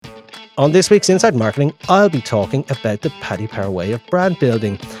On this week's Inside Marketing, I'll be talking about the Paddy Power way of brand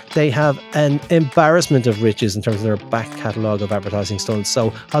building. They have an embarrassment of riches in terms of their back catalogue of advertising stunts.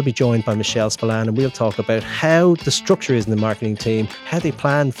 So I'll be joined by Michelle Spillane and we'll talk about how the structure is in the marketing team, how they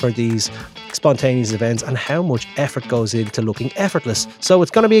plan for these spontaneous events and how much effort goes into looking effortless. So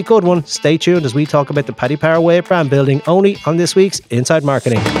it's going to be a good one. Stay tuned as we talk about the Paddy Power way of brand building only on this week's Inside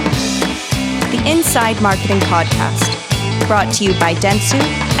Marketing. The Inside Marketing Podcast, brought to you by Dentsu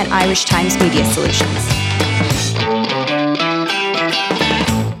and Irish Times Media Solutions.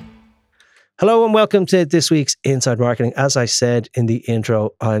 Hello and welcome to this week's Inside Marketing. As I said in the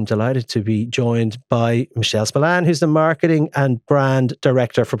intro, I'm delighted to be joined by Michelle Spillane, who's the Marketing and Brand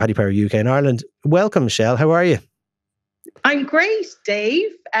Director for Paddy Power UK and Ireland. Welcome, Michelle. How are you? I'm great, Dave.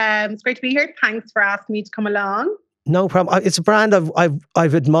 It's great to be here. Thanks for asking me to come along. No problem. It's a brand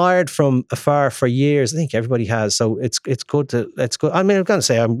I've admired from afar for years. I think everybody has. So it's good. I mean, I'm going to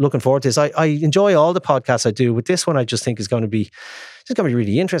say I'm looking forward to this. I enjoy all the podcasts I do, but this one I just think is going to be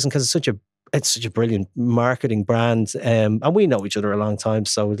really interesting because it's such a brilliant marketing brand. And we know each other a long time,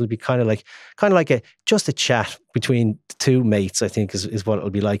 so it'll be kind of like just a chat between two mates, I think is what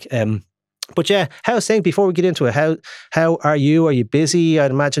it'll be like. But yeah, how's things before we get into it? How are you? Are you busy?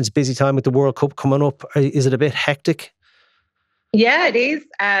 I'd imagine it's a busy time with the World Cup coming up. Is it a bit hectic? Yeah, it is.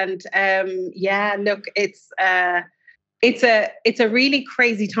 And look, it's a really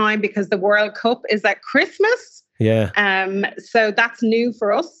crazy time because the World Cup is at Christmas. Yeah. So that's new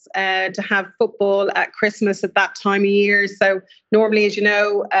for us to have football at Christmas at that time of year. So normally, as you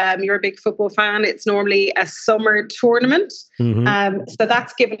know, you're a big football fan. It's normally a summer tournament. Mm-hmm. So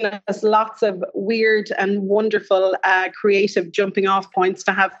that's given us lots of weird and wonderful creative jumping off points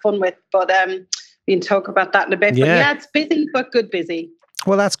to have fun with. But we can talk about that in a bit. Yeah. But yeah, it's busy, but good busy.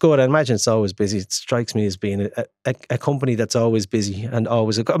 Well, that's good. I imagine it's always busy. It strikes me as being a company that's always busy and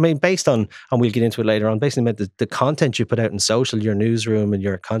always, I mean, based on, and we'll get into it later on, basically the content you put out in social, your newsroom and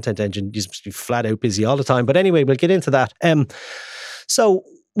your content engine, you just be flat out busy all the time. But anyway, we'll get into that. So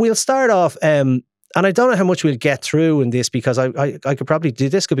we'll start off, and I don't know how much we'll get through in this because I could probably do,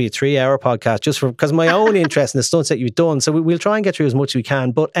 this could be a 3-hour podcast just because of my own interest in the stunts that you've done. So we'll try and get through as much as we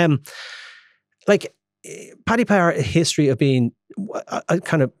can. But Paddy Power, a history of being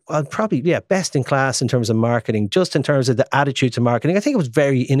best in class in terms of marketing, just in terms of the attitude to marketing. I think it was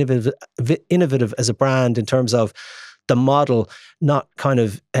very innovative as a brand in terms of the model, not kind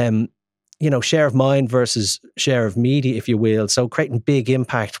of, share of mind versus share of media, if you will. So creating big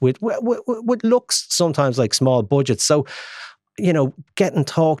impact with looks sometimes like small budgets. So, getting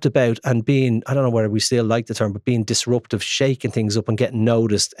talked about and being, I don't know whether we still like the term, but being disruptive, shaking things up and getting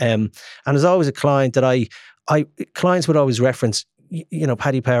noticed. And there's always a client that clients would always reference,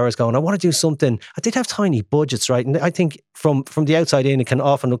 Paddy Power is going, I want to do something. I did have tiny budgets, right? And I think from the outside in, it can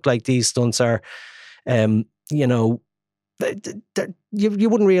often look like these stunts are, you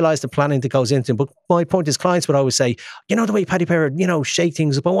wouldn't realize the planning that goes into them. But my point is, clients would always say, the way Paddy Power, shake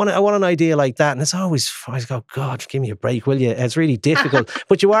things up. I want an idea like that. And it's always, I go, God, give me a break, will you? It's really difficult.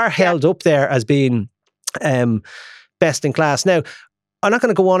 But you are held up there as being best in class. Now, I'm not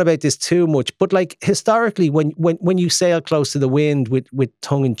going to go on about this too much, but like historically, when you sail close to the wind with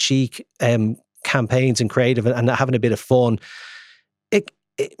tongue in cheek campaigns and creative and having a bit of fun, it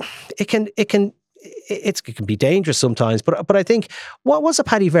can be dangerous sometimes. But I think, what was the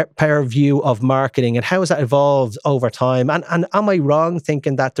Paddy Power view of marketing and how has that evolved over time? And am I wrong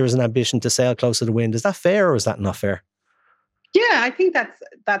thinking that there's an ambition to sail close to the wind? Is that fair or is that not fair? Yeah, I think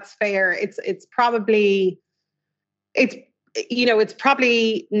that's fair. It's probably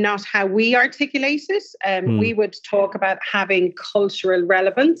not how we articulate it. We would talk about having cultural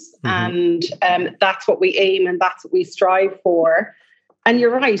relevance, and that's what we aim and that's what we strive for. And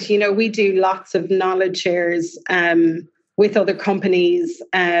you're right, we do lots of knowledge shares with other companies,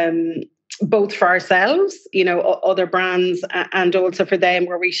 both for ourselves, other brands, and also for them,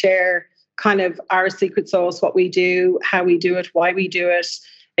 where we share kind of our secret sauce, what we do, how we do it, why we do it,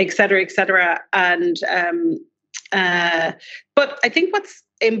 et cetera, et cetera. And but I think what's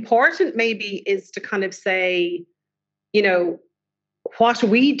important maybe is to kind of say, what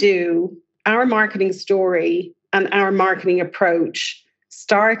we do, our marketing story and our marketing approach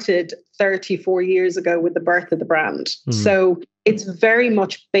started 34 years ago with the birth of the brand. So it's very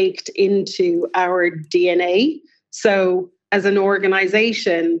much baked into our DNA. So as an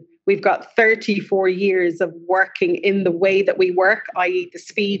organization, we've got 34 years of working in the way that we work, i.e. the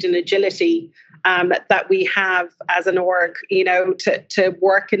speed and agility that we have as an org, to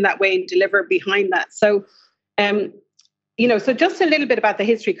work in that way and deliver behind that. So, so just a little bit about the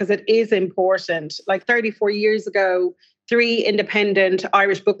history, because it is important. Like 34 years ago, 3 independent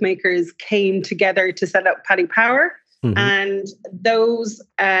Irish bookmakers came together to set up Paddy Power. Mm-hmm. And those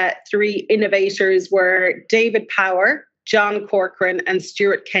 3 innovators were David Power, John Corcoran and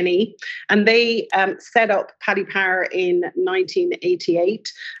Stuart Kenny. And they set up Paddy Power in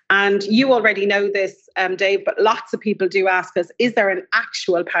 1988. And you already know this, Dave, but lots of people do ask us, is there an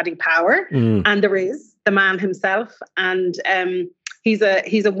actual Paddy Power? And there is, the man himself. And he's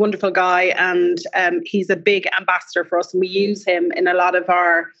a wonderful guy, and he's a big ambassador for us. And we use him in a lot of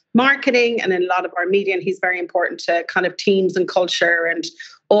our marketing and in a lot of our media. And he's very important to kind of teams and culture and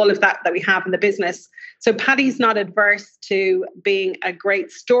all of that we have in the business. So Paddy's not adverse to being a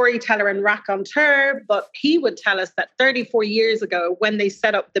great storyteller and raconteur, but he would tell us that 34 years ago, when they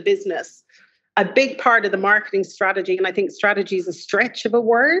set up the business, a big part of the marketing strategy, and I think strategy is a stretch of a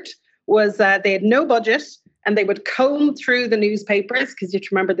word, was they had no budget and they would comb through the newspapers, because you have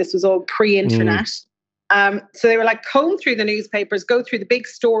to remember this was all pre-internet. So they were like, comb through the newspapers, go through the big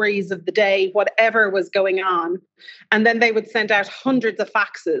stories of the day, whatever was going on. And then they would send out hundreds of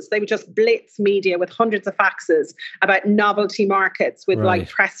faxes. They would just blitz media with hundreds of faxes about novelty markets with like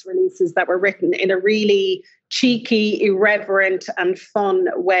press releases that were written in a really cheeky, irreverent and fun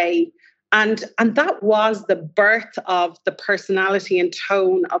way. And that was the birth of the personality and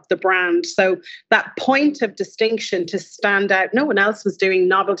tone of the brand. So that point of distinction to stand out, no one else was doing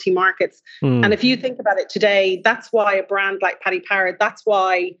novelty markets. And if you think about it today, that's why a brand like Paddy Power, that's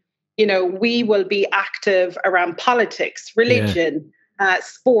why, you know, we will be active around politics, religion,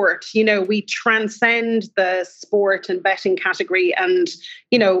 sport. You know, we transcend the sport and betting category. And,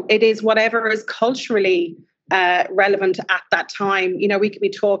 you know, it is whatever is culturally relevant at that time. You know, we could be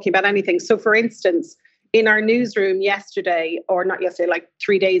talking about anything. So for instance, in our newsroom yesterday, or not yesterday, like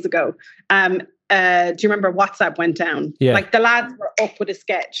 3 days ago, do you remember WhatsApp went down? Yeah. Like the lads were up with a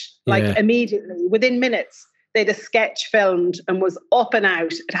sketch, like immediately, within minutes, they had a sketch filmed and was up and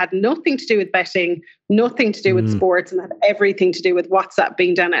out. It had nothing to do with betting, nothing to do with sports, and had everything to do with WhatsApp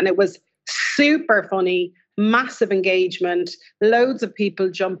being done. And it was super funny, massive engagement, loads of people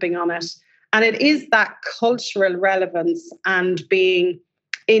jumping on it. And it is that cultural relevance and being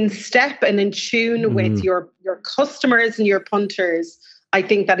in step and in tune with your customers and your punters. I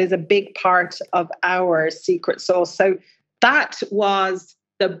think that is a big part of our secret sauce. So that was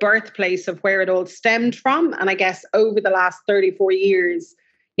the birthplace of where it all stemmed from. And I guess over the last 34 years,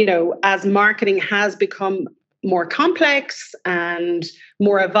 you know, as marketing has become more complex and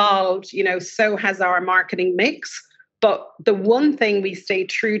more evolved, you know, so has our marketing mix. But the one thing we stay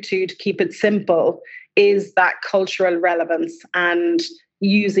true to keep it simple is that cultural relevance and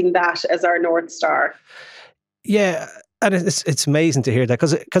using that as our North Star. Yeah, and it's amazing to hear that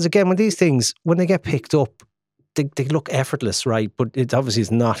because again, when these things, when they get picked up, they look effortless, right? But it obviously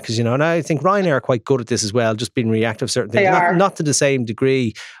is not, because, you know, and I think Ryanair are quite good at this as well, just being reactive to certain things. Not to the same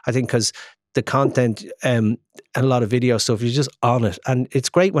degree, I think, because the content and a lot of video stuff, you're just on it, and it's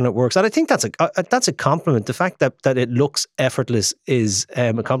great when it works. And I think that's a compliment. The fact that it looks effortless is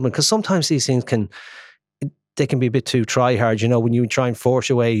a compliment, because sometimes these things can be a bit too try hard. You know, when you try and force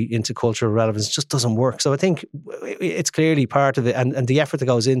your way into cultural relevance, it just doesn't work. So I think it's clearly part of it, and the effort that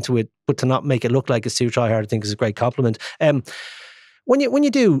goes into it, but to not make it look like it's too try hard, I think is a great compliment. When you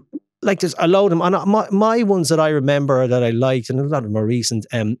do, like, there's a load of them, and my ones that I remember that I liked, and a lot of them are recent.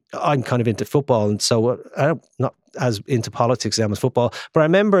 I'm kind of into football, and so I'm not as into politics as football. But I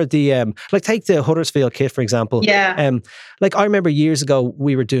remember like, take the Huddersfield kit, for example. Yeah. Like, I remember years ago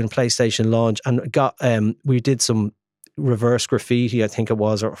we were doing a PlayStation launch, and we did some reverse graffiti, I think it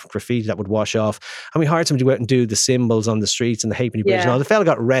was, or graffiti that would wash off, and we hired somebody to go out and do the symbols on the streets and the Halfpenny Bridge. And all. The fella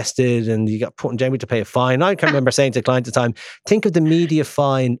got arrested and you got put in jail to pay a fine. I can remember saying to the client at the time, think of the media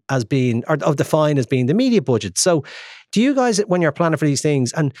fine as being, or of the fine as being the media budget. So do you guys, when you're planning for these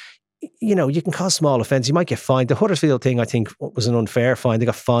things, and you know, you can cause small offence, you might get fined. The Huddersfield thing, I think, was an unfair fine. They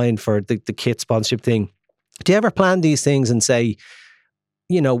got fined for the kit sponsorship thing. Do you ever plan these things and say,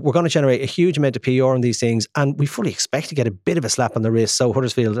 you know, we're going to generate a huge amount of PR on these things, and we fully expect to get a bit of a slap on the wrist? So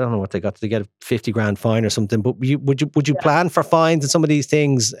Huddersfield, I don't know what they got to get, a 50 grand fine or something, but would you plan for fines and some of these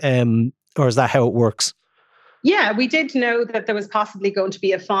things, or is that how it works? Yeah, we did know that there was possibly going to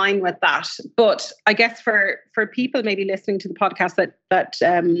be a fine with that, but I guess for people maybe listening to the podcast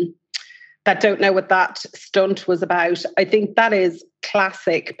that don't know what that stunt was about, I think that is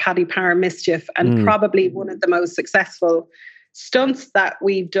classic Paddy Power mischief, and probably one of the most successful stunts that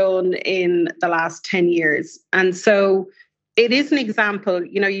we've done in the last 10 years. And so it is an example,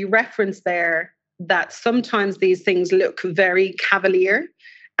 you know, you referenced there that sometimes these things look very cavalier,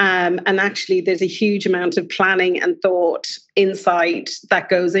 and actually there's a huge amount of planning and thought, insight that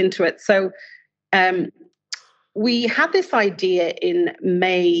goes into it. So we had this idea in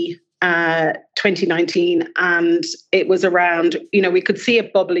May 2019, and it was around, we could see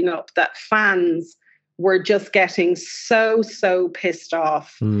it bubbling up that fans were just getting so pissed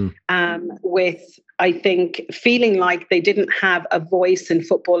off with, I think, feeling like they didn't have a voice in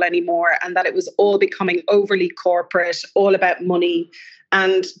football anymore, and that it was all becoming overly corporate, all about money.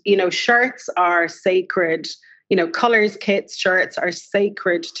 And, shirts are sacred. Colours, kits, shirts are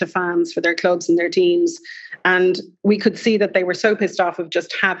sacred to fans for their clubs and their teams. And we could see that they were so pissed off of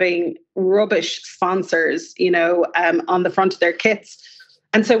just having rubbish sponsors, on the front of their kits.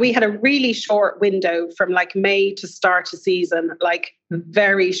 And so we had a really short window from like May to start a season, like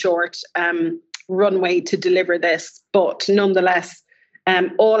very short runway to deliver this. But nonetheless,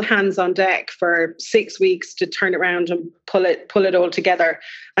 all hands on deck for 6 weeks to turn it around and pull it all together.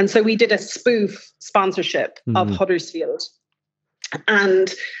 And so we did a spoof sponsorship of Huddersfield.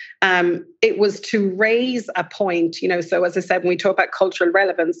 And it was to raise a point, so as I said, when we talk about cultural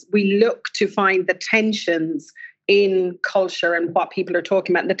relevance, we look to find the tensions in culture and what people are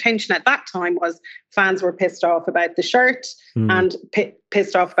talking about. And the tension at that time was fans were pissed off about the shirt and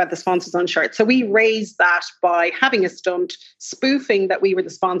pissed off about the sponsors on shirts. So we raised that by having a stunt, spoofing that we were the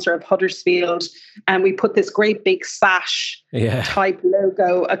sponsor of Huddersfield. And we put this great big sash type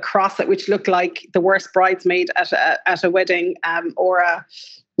logo across it, which looked like the worst bridesmaid at a wedding or a...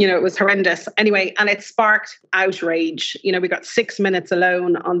 it was horrendous. Anyway, and it sparked outrage. We got 6 minutes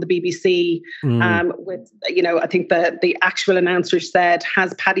alone on the BBC with, I think the actual announcer said,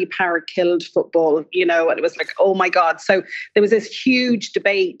 has Paddy Power killed football? And it was like, oh my God. So there was this huge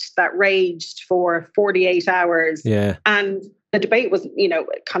debate that raged for 48 hours. Yeah. And the debate was,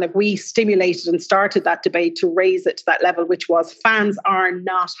 we stimulated and started that debate to raise it to that level, which was fans are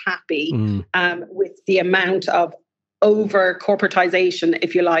not happy with the amount of over corporatization,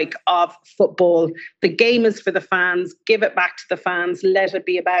 if you like, of football. The game is for the fans. Give it back to the fans. Let it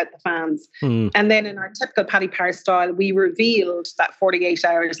be about the fans. And then in our typical Paddy Power style, we revealed that 48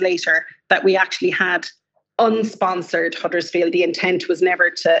 hours later that we actually had unsponsored Huddersfield. The intent was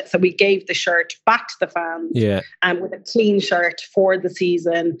never to, so we gave the shirt back to the fans and with a clean shirt for the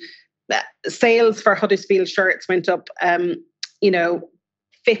season. Sales for Huddersfield shirts went up,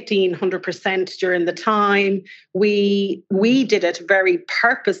 1,500% during the time. We did it very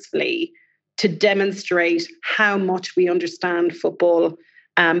purposefully to demonstrate how much we understand football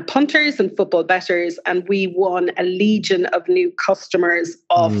punters and football bettors, and we won a legion of new customers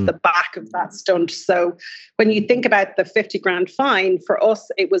off the back of that stunt. So when you think about the 50 grand fine, for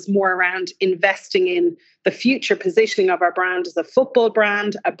us, it was more around investing in the future positioning of our brand as a football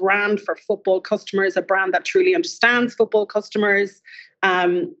brand, a brand for football customers, a brand that truly understands football customers.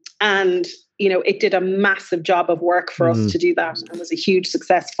 And, it did a massive job of work for us to do that, and was a huge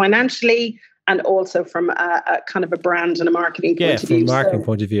success financially and also from a kind of a brand and a marketing point of view. Yeah, from a marketing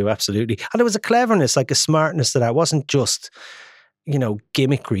point of view, absolutely. And there was a cleverness, like a smartness to that. It wasn't just,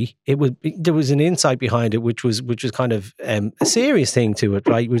 gimmickry. There was an insight behind it, which was kind of a serious thing to it,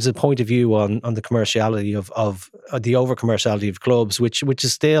 right? It was a point of view on the commerciality of the over commerciality of clubs, which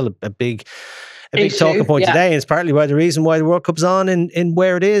is still a big talking point today, and it's partly why the reason why the World Cup's on in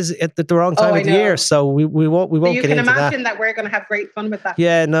where it is at the wrong time of the year. So we won't get into that. You can imagine that we're going to have great fun with that.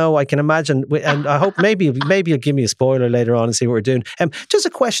 Yeah, no, I can imagine, and I hope maybe you'll give me a spoiler later on and see what we're doing. Just a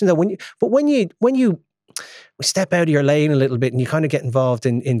question though, when you step out of your lane a little bit and you kind of get involved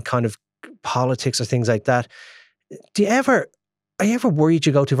in kind of politics or things like that, are you ever worried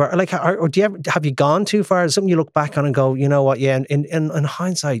you go too far? Like, or have you gone too far? Is something you look back on and go, you know what? Yeah, in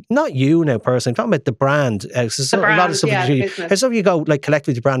hindsight, not you now personally, I'm talking about the brand. A lot of stuff. There's something you go like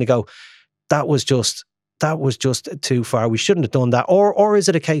collectively the brand and go, that was just too far. We shouldn't have done that. Or is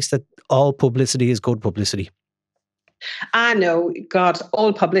it a case that all publicity is good publicity? No, God,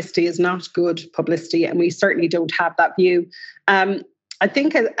 all publicity is not good publicity, and we certainly don't have that view. I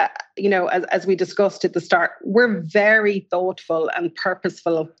think, as we discussed at the start, we're very thoughtful and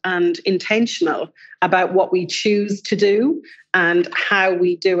purposeful and intentional about what we choose to do and how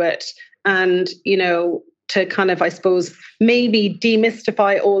we do it. And, to kind of, I suppose, maybe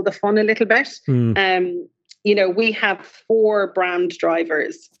demystify all the fun a little bit. We have 4 brand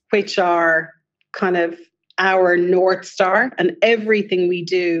drivers, which are kind of our North Star, and everything we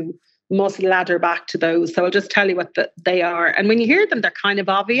do must ladder back to those. So I'll just tell you what they are. And when you hear them, they're kind of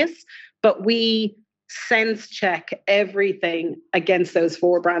obvious, but we sense check everything against those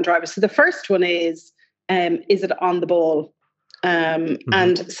 4 brand drivers. So the first one is it on the ball?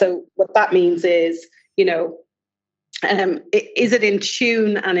 And so what that means is, is it in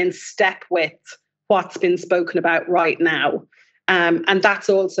tune and in step with what's been spoken about right now? And that's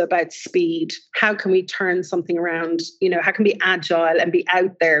also about speed. How can we turn something around? How can we be agile and be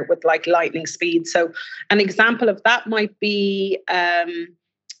out there with like lightning speed? So an example of that might be,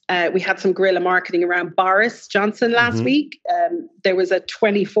 we had some guerrilla marketing around Boris Johnson last week. There was a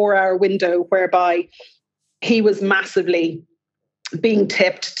 24-hour window whereby he was massively being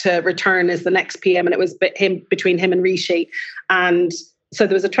tipped to return as the next PM, and it was between him and Rishi. And so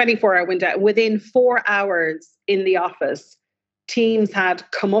there was a 24-hour window. Within 4 hours in the office, teams had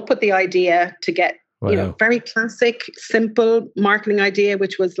come up with the idea to get, very classic, simple marketing idea,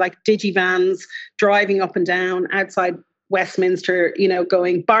 which was like digivans driving up and down outside Westminster,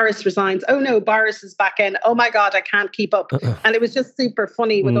 going, Boris resigns. Oh no, Boris is back in. Oh my God, I can't keep up. And it was just super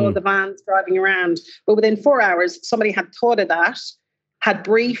funny with all the vans driving around. But within 4 hours, somebody had thought of that, had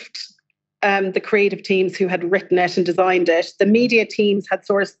briefed the creative teams who had written it and designed it. The media teams had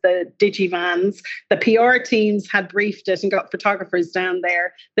sourced the digivans. The PR teams had briefed it and got photographers down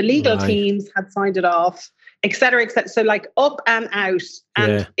there. The legal teams had signed it off, et cetera, et cetera. So like up and out.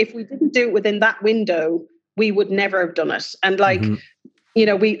 And if we didn't do it within that window, we would never have done it. And like,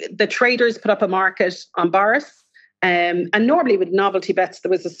 the traders put up a market on Boris. And normally with novelty bets,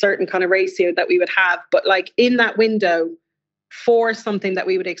 there was a certain kind of ratio that we would have. But like in that window, for something that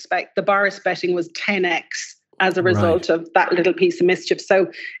we would expect, the Boris betting was 10x as a result of that little piece of mischief.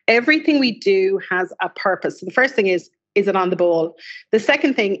 So everything we do has a purpose. So the first thing is it on the ball? The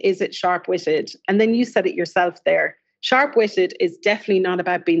second thing, is it sharp-witted? And then you said it yourself there. Sharp-witted is definitely not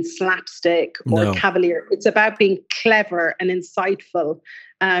about being slapstick or cavalier. It's about being clever and insightful.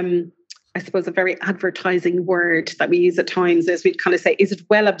 I suppose a very advertising word that we use at times is we'd kind of say, is it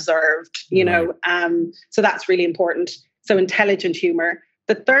well observed? So that's really important. So intelligent humor.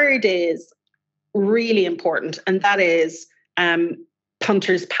 The third is really important, and that is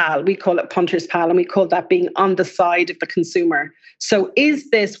punter's pal. We call it punter's pal, and we call that being on the side of the consumer. So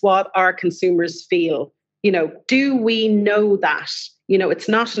is this what our consumers feel? Do we know that? It's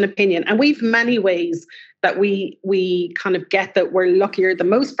not an opinion. And we've many ways that we kind of get that we're luckier than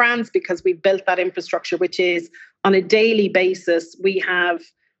most brands because we've built that infrastructure, which is on a daily basis. We have,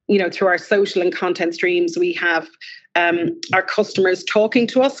 through our social and content streams, we have our customers talking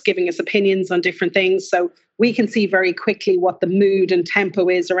to us, giving us opinions on different things. So we can see very quickly what the mood and tempo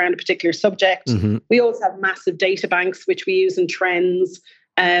is around a particular subject. We also have massive data banks, which we use in trends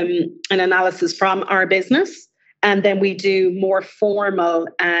and analysis from our business. And then we do more formal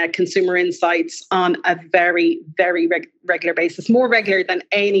consumer insights on a very, very regular basis, more regular than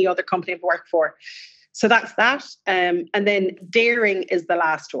any other company I've worked for. So that's that. And then daring is the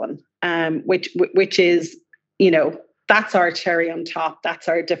last one, which is, that's our cherry on top. That's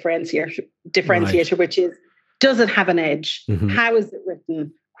our differentiator, which is, does it have an edge? How is it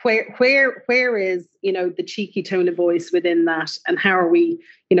written? Where is, the cheeky tone of voice within that? And how are we,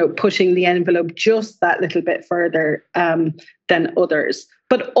 pushing the envelope just that little bit further than others?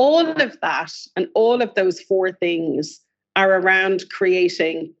 But all of that and all of those four things are around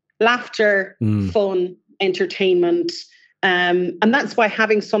creating laughter, fun, entertainment. And that's why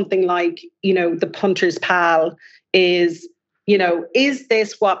having something like, the punter's pal is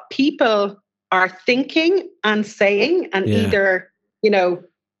this what people are thinking and saying and either,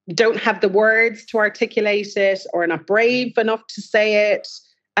 don't have the words to articulate it or are not brave enough to say it.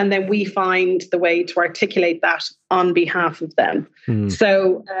 And then we find the way to articulate that on behalf of them.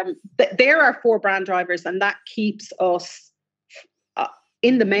 So there are four brand drivers, and that keeps us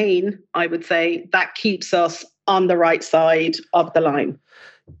in the main, I would say, that keeps us on the right side of the line.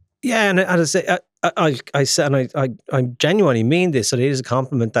 Yeah, and I say, I said, and I genuinely mean this, and it is a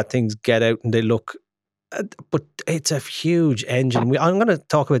compliment that things get out and they look. But it's a huge engine. I'm going to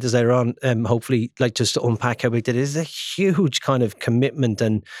talk about this later on, hopefully, like just to unpack how big it is. It's a huge kind of commitment,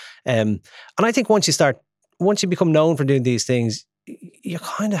 and I think once you become known for doing these things, you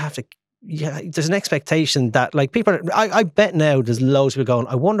kind of have to. Yeah, there's an expectation that like people. I bet now there's loads of people going,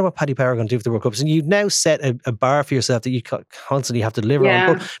 I wonder what Paddy Power are going to do for the World Cups, and you've now set a bar for yourself that you constantly have to deliver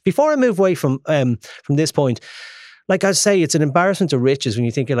on. But before I move away from this point. Like I say, it's an embarrassment of riches when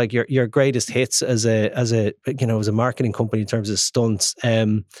you think of like your greatest hits as a marketing company in terms of stunts,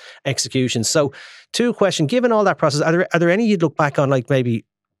 execution. So, two questions: given all that process, are there any you'd look back on, like maybe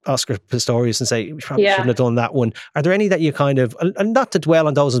Oscar Pistorius, and say we probably shouldn't have done that one? Are there any that you kind of, and not to dwell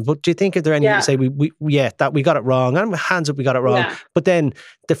on those, but do you think are there any you say we got it wrong? And hands up, we got it wrong. Yeah. But then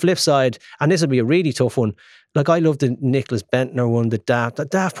the flip side, and this will be a really tough one. Like I love the Nicholas Bentner one, the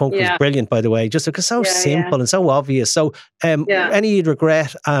Daft Punk was brilliant, by the way, just because so simple and so obvious. So any you'd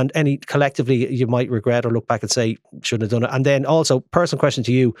regret and any collectively you might regret or look back and say, shouldn't have done it. And then also, personal question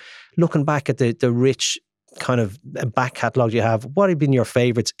to you, looking back at the rich kind of back catalogue you have, what have been your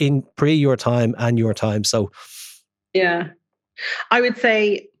favourites in pre your time and your time? So, yeah, I would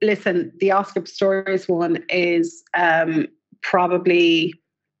say, listen, the Oscar Pistorius one is probably,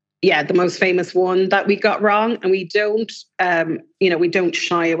 the most famous one that we got wrong, and we don't, we don't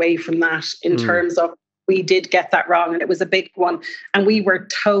shy away from that in terms of we did get that wrong, and it was a big one, and we were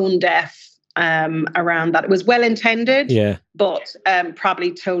tone deaf around that. It was well intended, but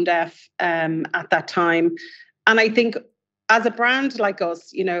probably tone deaf at that time. And I think as a brand like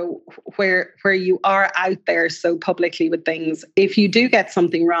us, where you are out there so publicly with things, if you do get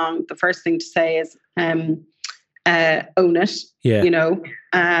something wrong, the first thing to say is own it.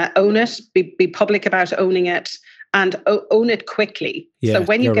 Own it. Be public about owning it, and own it quickly. So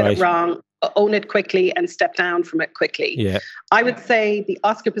when you get it wrong, own it quickly and step down from it quickly. Yeah. I would say the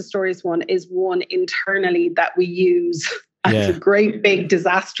Oscar Pistorius one is one internally that we use as a great big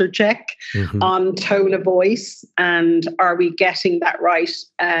disaster check on tone of voice, and are we getting that right?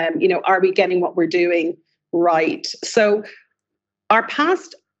 Are we getting what we're doing right? So our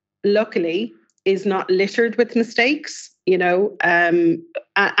past, luckily, is not littered with mistakes, and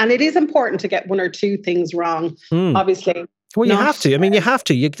it is important to get one or two things wrong, obviously. Well, you have to. I mean, you have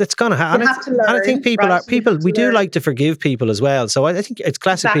to. That's going to happen. And I think we do like to forgive people as well. So I think it's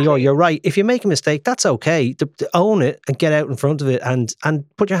classically, you're right. If you make a mistake, that's okay. To own it and get out in front of it and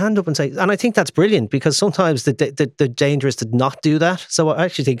put your hand up and say, and I think that's brilliant, because sometimes the danger is to not do that. So I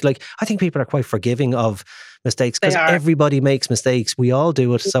actually think, I think people are quite forgiving of mistakes, because everybody makes mistakes. We all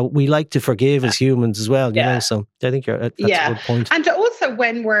do it. So we like to forgive as humans as well, you know. So I think that's a good point. And also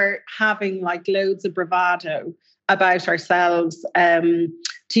when we're having loads of bravado about ourselves, being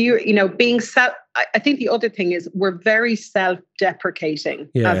I think the other thing is we're very self-deprecating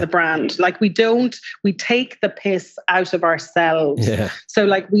as a brand. We take the piss out of ourselves.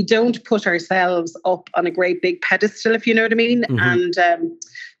 So we don't put ourselves up on a great big pedestal, if you know what I mean. And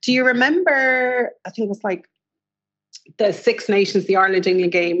do you remember, I think it was the Six Nations, the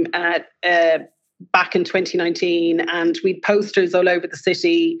Ireland-England game back in 2019, and we'd posters all over the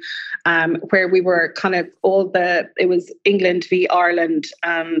city where we were kind of it was England v Ireland,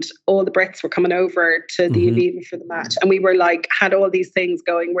 and all the Brits were coming over to the Aviva for the match, and we were had all these things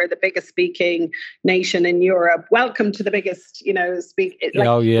going, we're the biggest speaking nation in Europe, welcome to the biggest, we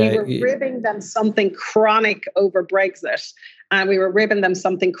were ribbing them something chronic over Brexit, and we were ribbing them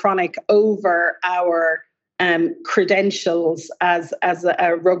something chronic over our credentials as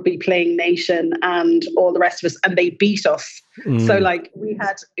a rugby playing nation and all the rest of us, and they beat us. So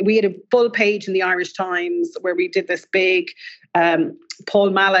we had a full page in the Irish Times where we did this big Paul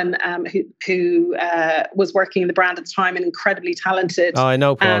Mallon, who was working in the brand at the time, an incredibly talented. Oh, I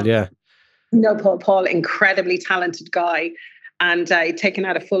know Paul. Paul, incredibly talented guy. And he'd taken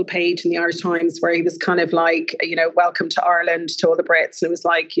out a full page in the Irish Times where he was kind of welcome to Ireland to all the Brits. And it was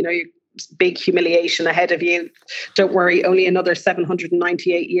big humiliation ahead of you. Don't worry, only another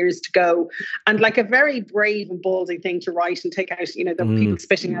 798 years to go. And a very brave and ballsy thing to write and take out, the people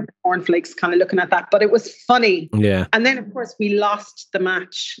spitting out the cornflakes, kind of looking at that. But it was funny. Yeah. And then, of course, we lost the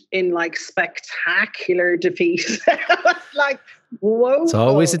match in spectacular defeat. It was whoa. It's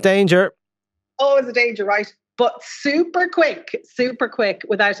always a danger. Always a danger, right? But super quick,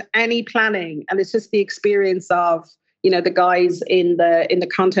 without any planning. And it's just the experience of, the guys in the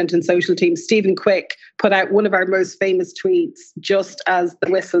content and social team. Stephen Quick put out one of our most famous tweets just as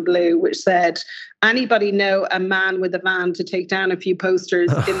the whistle blew, which said, anybody know a man with a van to take down a few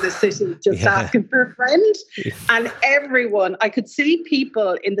posters in the city, just asking for a friend? And everyone, I could see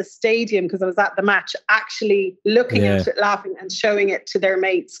people in the stadium, because I was at the match, actually looking at it, laughing and showing it to their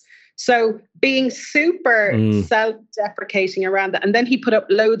mates. So being super self-deprecating around that. And then he put up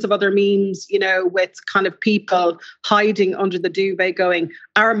loads of other memes, with kind of people hiding under the duvet going,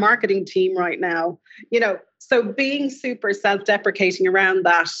 our marketing team right now, so being super self-deprecating around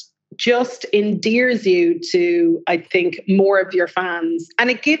that just endears you to, I think, more of your fans. And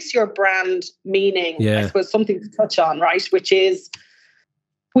it gives your brand meaning, I suppose, something to touch on, right? Which is,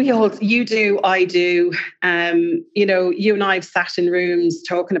 you do, I do. You and I have sat in rooms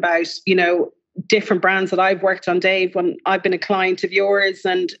talking about, different brands that I've worked on, Dave, when I've been a client of yours,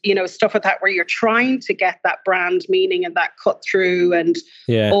 and, stuff like that, where you're trying to get that brand meaning and that cut through and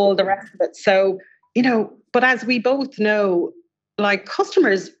all the rest of it. So, but as we both know,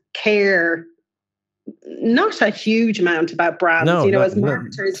 customers care not a huge amount about brands. As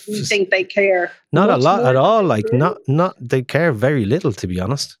marketers, we think they care. Not a lot at all. Not they care very little, to be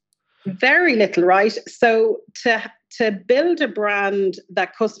honest. Very little, right? So to build a brand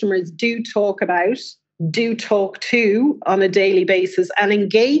that customers do talk about, do talk to on a daily basis and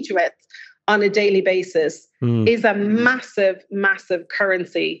engage with, on a daily basis is a massive, massive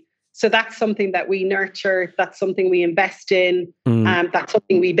currency. So that's something that we nurture. That's something we invest in. That's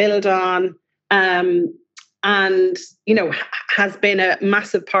something we build on. And, you know, has been a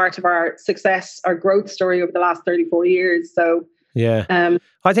massive part of our success, our growth story over the last 34 years. So, yeah.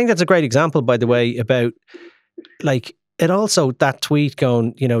 I think that's a great example, by the way, about like, it also, that tweet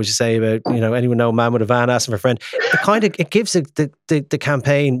going, you know, as you say about, you know, anyone know a man with a van asking for a friend, it gives the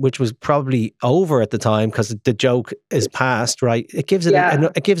campaign, which was probably over at the time because the joke is past, right? It gives it,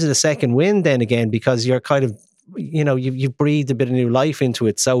 it gives it a second wind then again, because you're kind of, you know, you've breathed a bit of new life into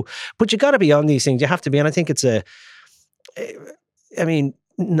it. So, but you got to be on these things. You have to be. And I think it's I mean,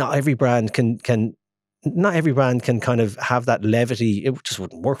 not every brand can kind of have that levity. It just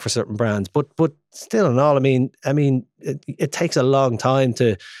wouldn't work for certain brands, but still in all, I mean, it takes an awful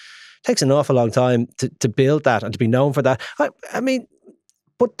long time to build that and to be known for that. I mean,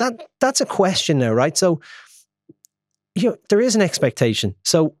 but that's a question now, right? So, you know, there is an expectation.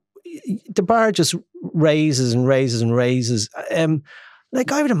 So the bar just raises and raises and raises.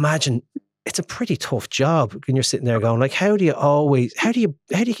 Like, I would imagine it's a pretty tough job when you're sitting there going, like, how do you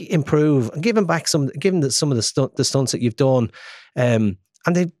improve and give them back some of the stunts that you've done, and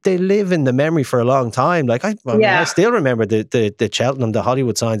they live in the memory for a long time. Like I still remember the Cheltenham, the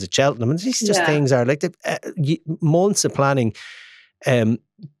Hollywood signs at Cheltenham, and these just things are like months of planning,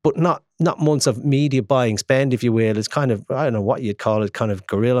 but not months of media buying spend, if you will. It's kind of, I don't know what you'd call it, kind of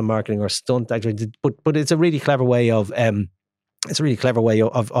guerrilla marketing or stunt actually, but it's a really clever way of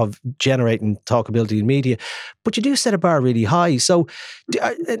generating talkability in media. But you do set a bar really high. So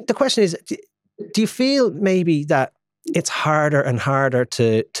the question is, do you feel maybe that it's harder and harder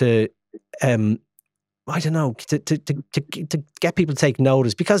to I don't know, to get people to take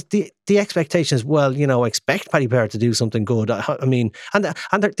notice, because the expectation is, well, you know, expect Paddy Power to do something good. I mean, and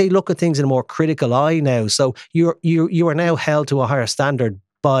they look at things in a more critical eye now. So you are now held to a higher standard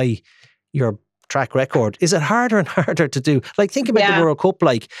by your track record. Is it harder and harder to do? Like, think about the World Cup.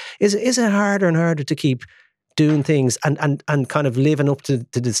 Like, is it harder and harder to keep doing things and kind of living up to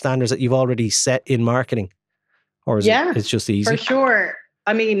the standards that you've already set in marketing? Or is it's just easy? For sure.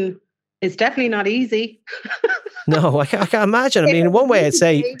 I mean, it's definitely not easy. No, I can't imagine. I mean, one way I'd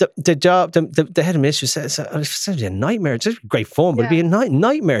say the job, the head of ministry says it's a nightmare. It's just great fun, but it'd be a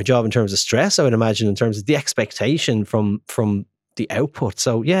nightmare job in terms of stress, I would imagine, in terms of the expectation from the output.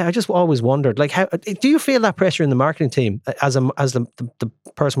 So yeah, I just always wondered, like, how do you feel that pressure in the marketing team as the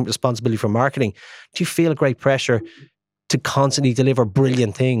person with responsibility for marketing? Do you feel a great pressure to constantly deliver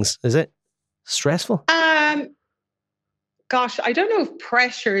brilliant things? Is it stressful? Gosh, I don't know if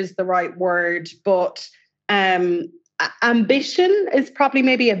pressure is the right word, but ambition is probably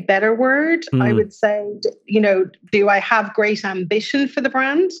maybe a better word. I would say, you know, do I have great ambition for the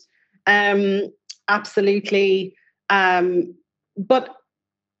brand? Absolutely. But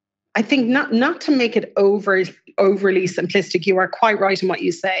I think not to make it overly simplistic. You are quite right in what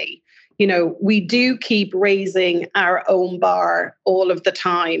you say. You know, we do keep raising our own bar all of the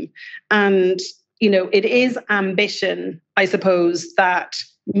time. And, you know, it is ambition, I suppose, that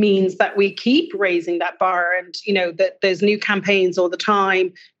means that we keep raising that bar. And, you know, that there's new campaigns all the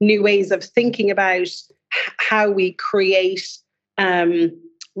time, new ways of thinking about how we create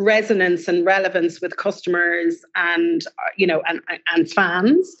resonance and relevance with customers and, you know, and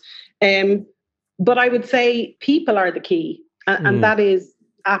fans. But I would say people are the key. And that is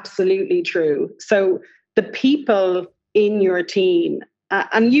absolutely true. So the people in your team,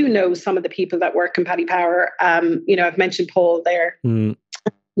 and you know some of the people that work in Paddy Power, you know, I've mentioned Paul there. You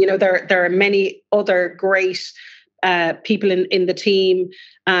know, there are many other great people in the team.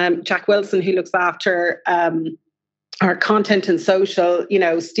 Jack Wilson, who looks after our content and social, you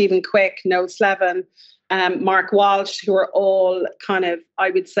know, Stephen Quick, Noel Slevin, Mark Walsh, who are all kind of,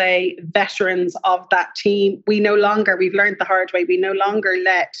 I would say, veterans of that team. We've learned the hard way, we no longer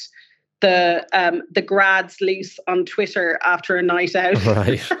let the grads loose on Twitter after a night out.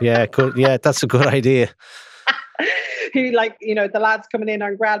 Right. Yeah, good. Yeah, that's a good idea. Who, like, you know, the lads coming in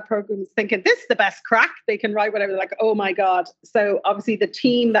on grad programs thinking this is the best crack, they can write whatever. They're like, oh my God. So obviously the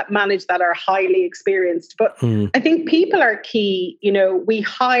team that manage that are highly experienced. But I think people are key. You know, we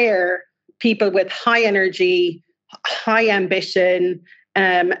hire people with high energy, high ambition,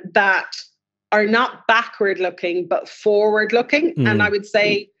 that are not backward looking, but forward looking. And I would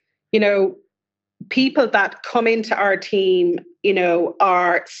say, you know, people that come into our team, you know,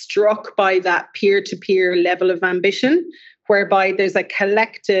 are struck by that peer-to-peer level of ambition, whereby there's a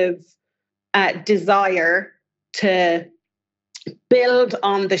collective desire to build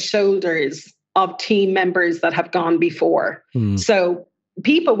on the shoulders of team members that have gone before. So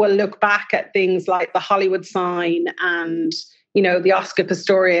people will look back at things like the Hollywood sign and, the Oscar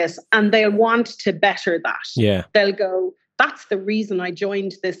Pistorius, and they'll want to better that. Yeah. They'll go, that's the reason I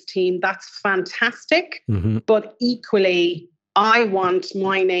joined this team. That's fantastic. Mm-hmm. But equally, I want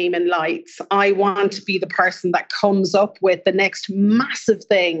my name in lights. I want to be the person that comes up with the next massive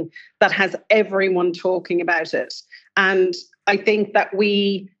thing that has everyone talking about it. And I think that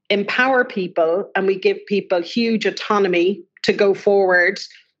we empower people and we give people huge autonomy to go forward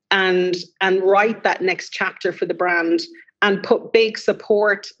and write that next chapter for the brand and put big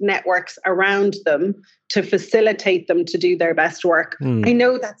support networks around them to facilitate them to do their best work. I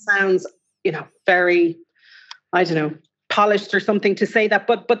know that sounds, very, polished or something to say that,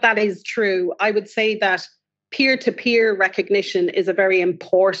 but that is true. I would say that peer-to-peer recognition is a very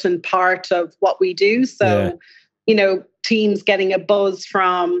important part of what we do. So, teams getting a buzz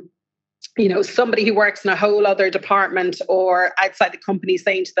from, somebody who works in a whole other department or outside the company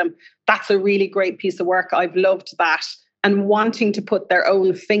saying to them, that's a really great piece of work. I've loved that. And wanting to put their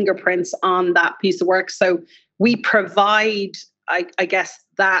own fingerprints on that piece of work. So we provide, I guess,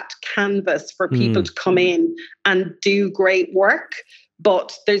 that canvas for people to come in and do great work.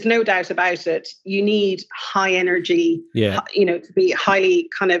 But there's no doubt about it. You need high energy, to be highly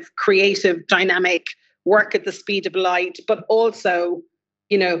kind of creative, dynamic, work at the speed of light. But also,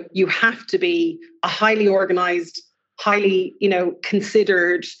 you have to be a highly organized, highly,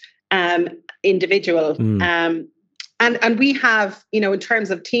 considered individual. And we have, in terms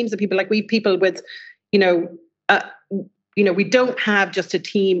of teams of people, like we have people with, we don't have just a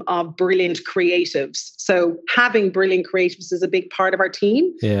team of brilliant creatives. So having brilliant creatives is a big part of our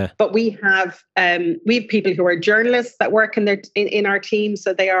team. Yeah. But we have people who are journalists that work in our team.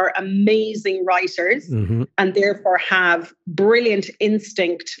 So they are amazing writers and therefore have brilliant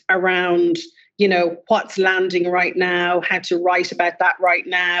instinct around, what's landing right now, how to write about that right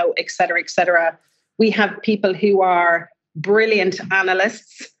now, et cetera, et cetera. We have people who are brilliant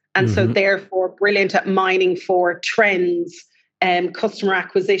analysts and so therefore brilliant at mining for trends, customer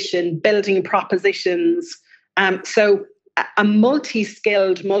acquisition, building propositions. So a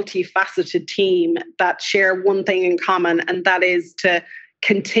multi-skilled, multifaceted team that share one thing in common, and that is to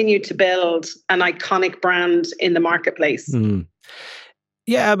continue to build an iconic brand in the marketplace.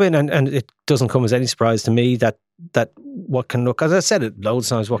 Yeah, I mean, and it doesn't come as any surprise to me that what can look, as I said it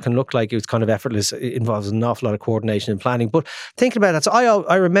loads of times, what can look like it was kind of effortless. It involves an awful lot of coordination and planning. But thinking about that, so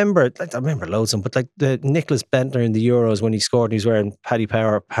I remember loads of them, but like the Nicholas Bentner in the Euros when he scored and he was wearing Paddy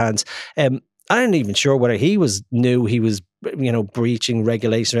Power pants. I wasn't even sure whether he knew he was, breaching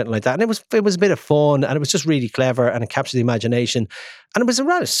regulation or anything like that. And it was a bit of fun and it was just really clever and it captured the imagination. And it was a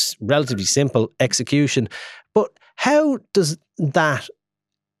relatively simple execution. But how does that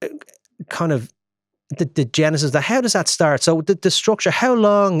kind of the genesis, how does that start? So the structure, how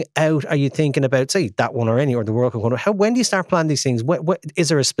long out are you thinking about, say, that one or any, or the World Cup one? When do you start planning these things? Is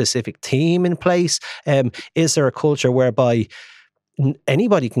there a specific team in place? Is there a culture whereby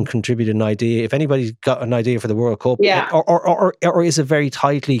anybody can contribute an idea? If anybody's got an idea for the World Cup, or is it very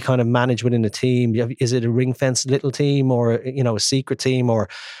tightly kind of managed within a team? Is it a ring-fenced little team or, a secret team or...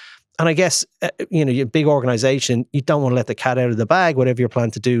 And I guess, you're a big organization, you don't want to let the cat out of the bag, whatever you're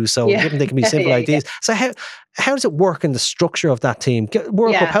planning to do. So they can be simple ideas. So how does it work in the structure of that team?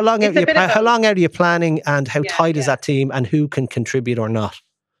 Work up, how long out are you planning and how tight is that team and who can contribute or not?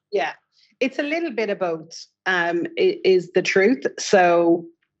 Yeah, it's a little bit of both, is the truth. So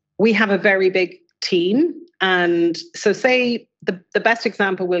we have a very big team. And so say the best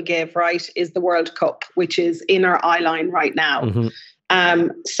example we'll give, right, is the World Cup, which is in our eye line right now.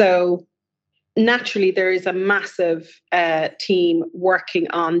 So naturally, there is a massive team working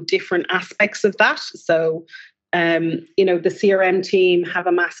on different aspects of that. So, the CRM team have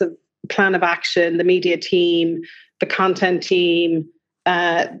a massive plan of action, the media team, the content team,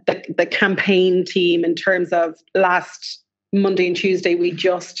 the campaign team. In terms of last Monday and Tuesday, we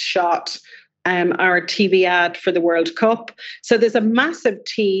just shot our TV ad for the World Cup. So there's a massive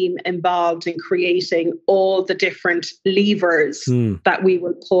team involved in creating all the different levers that we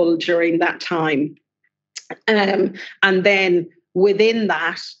will pull during that time. And then within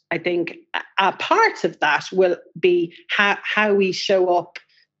that, I think a part of that will be how we show up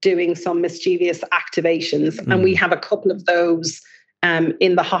doing some mischievous activations. And we have a couple of those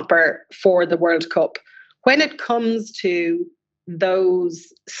in the hopper for the World Cup. When it comes to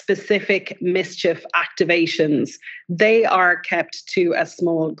those specific mischief activations, they are kept to a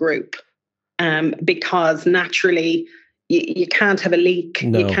small group because naturally you can't have a leak.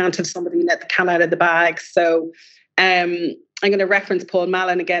 No. You can't have somebody let the cat out of the bag. So I'm going to reference Paul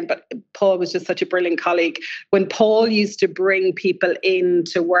Mallon again, but Paul was just such a brilliant colleague. When Paul used to bring people in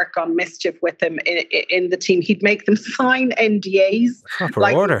to work on mischief with him in the team, he'd make them sign NDAs.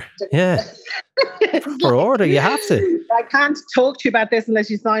 Proper order. Yeah. Proper order. You have to. I can't talk to you about this unless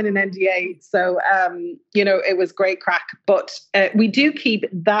you sign an NDA. So, it was great crack. But we do keep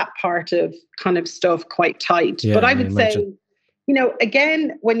that part of kind of stuff quite tight. Yeah, but I would say,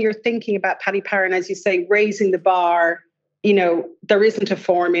 again, when you're thinking about Paddy Power, and as you say, raising the bar, there isn't a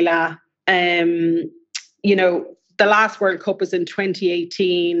formula. The last World Cup was in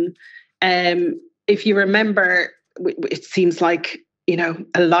 2018. If you remember, it seems like,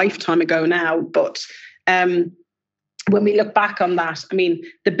 a lifetime ago now, but when we look back on that, I mean,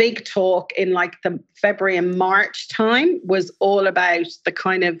 the big talk in like the February and March time was all about the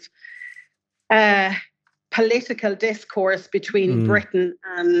kind of political discourse between Britain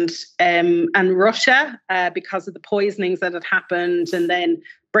and Russia because of the poisonings that had happened, and then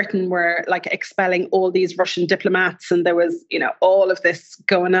Britain were like expelling all these Russian diplomats, and there was all of this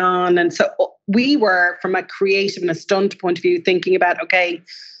going on, and so we were, from a creative and a stunt point of view, thinking about, okay,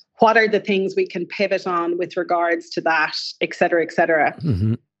 what are the things we can pivot on with regards to that, et cetera, et cetera.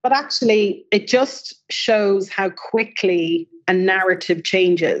 Mm-hmm. But actually, it just shows how quickly a narrative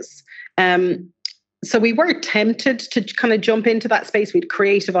changes. So we were tempted to kind of jump into that space. We had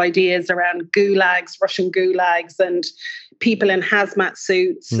creative ideas around gulags, Russian gulags, and people in hazmat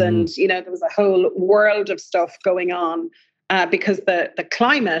suits. Mm-hmm. And, there was a whole world of stuff going on because the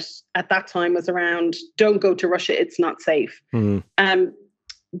climate at that time was around, don't go to Russia, it's not safe. Mm-hmm.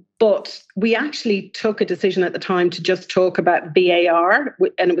 But we actually took a decision at the time to just talk about VAR,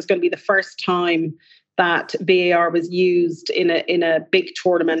 and it was going to be the first time that VAR was used in a big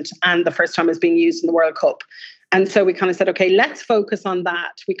tournament, and the first time it was being used in the World Cup. And so we kind of said, okay, let's focus on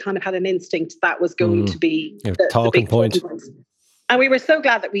that. We kind of had an instinct that was going to be the talking point. And we were so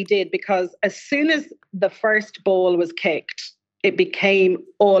glad that we did, because as soon as the first ball was kicked, it became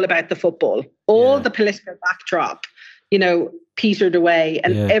all about the football. All the political backdrop, petered away,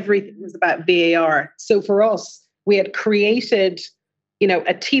 and everything was about VAR. So for us, we had created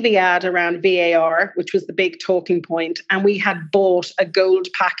a TV ad around VAR, which was the big talking point. And we had bought a gold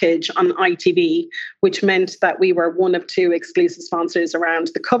package on ITV, which meant that we were one of 2 exclusive sponsors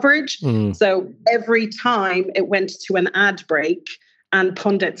around the coverage. So every time it went to an ad break and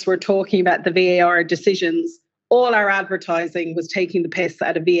pundits were talking about the VAR decisions, all our advertising was taking the piss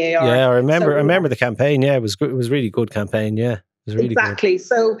out of VAR. Yeah, I remember the campaign. Yeah, it was good. It was really good campaign. Yeah. Really exactly. Good.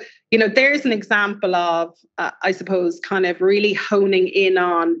 So, there's an example of, I suppose, kind of really honing in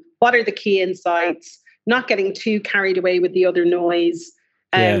on what are the key insights, not getting too carried away with the other noise.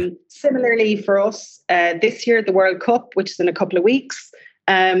 Similarly for us, this year, the World Cup, which is in a couple of weeks,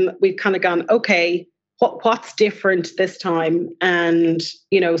 we've kind of gone, okay, what's different this time? And,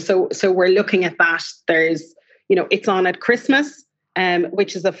 so we're looking at that. There's, it's on at Christmas,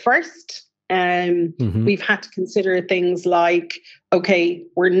 which is a first. We've had to consider things like, okay,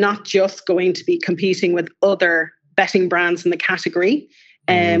 we're not just going to be competing with other betting brands in the category.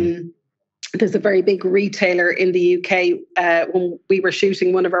 There's a very big retailer in the UK. When we were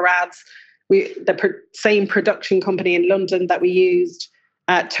shooting one of our ads, the same production company in London that we used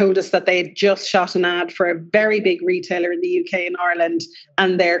told us that they had just shot an ad for a very big retailer in the UK and Ireland,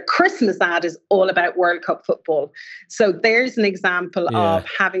 and their Christmas ad is all about World Cup football. So there's an example of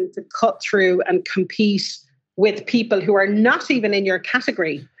having to cut through and compete with people who are not even in your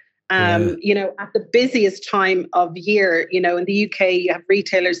category. At the busiest time of year, in the UK, you have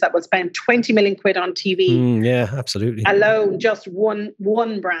retailers that will spend 20 million quid on TV. Absolutely. Alone, just one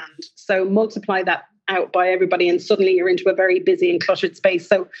brand. So multiply that out by everybody, and suddenly you're into a very busy and cluttered space.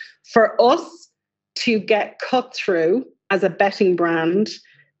 So for us to get cut through as a betting brand,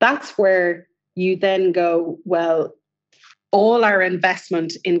 that's where you then go, well, all our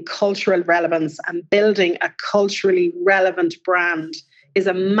investment in cultural relevance and building a culturally relevant brand is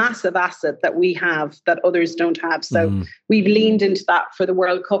a massive asset that we have that others don't have. So we've leaned into that for the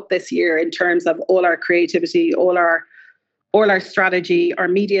World Cup this year in terms of all our creativity, all our strategy, our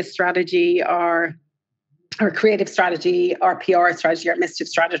media strategy, our creative strategy, our PR strategy, our mischief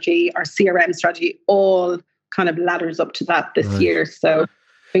strategy, our CRM strategy, all kind of ladders up to that this year. So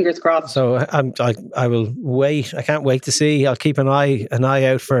fingers crossed. So I will wait. I can't wait to see. I'll keep an eye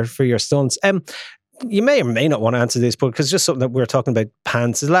out for your stunts. You may or may not want to answer this, but because it's just something that we're talking about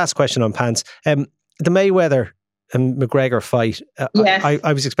pants. The last question on pants. The Mayweather and McGregor fight.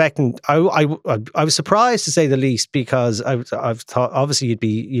 I was expecting. I was surprised to say the least, because I've thought obviously you'd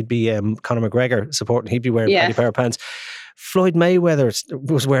be Conor McGregor supporting. He'd be wearing Paddy Power pants. Floyd Mayweather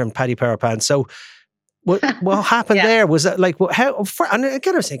was wearing Paddy Power pants. So what happened there? Was that like and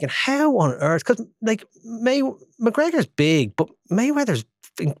again I was thinking, how on earth? Because like McGregor's big, but Mayweather's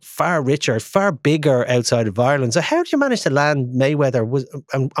far richer, far bigger outside of Ireland. So how did you manage to land Mayweather?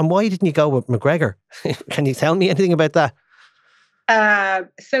 And why didn't you go with McGregor? Can you tell me anything about that?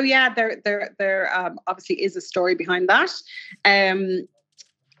 So yeah, there obviously is a story behind that.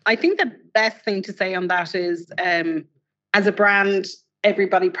 I think the best thing to say on that is, as a brand,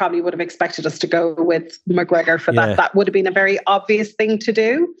 everybody probably would have expected us to go with McGregor for that. That would have been a very obvious thing to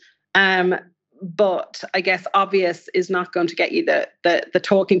do. But I guess obvious is not going to get you the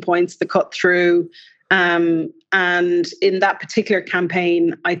talking points, the cut through. And in that particular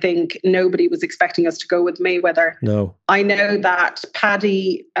campaign, I think nobody was expecting us to go with Mayweather. No. I know that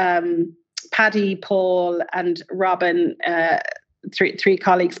Paddy, Paul, and Robin, three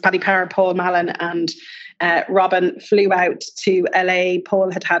colleagues, Paddy Power, Paul Mallon, and Robin flew out to LA.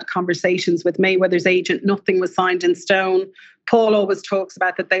 Paul had conversations with Mayweather's agent. Nothing was signed in stone. Paul always talks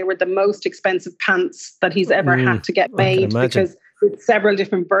about that they were the most expensive pants that he's ever had to get made, because with several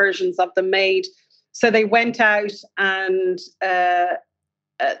different versions of them made. So they went out, and the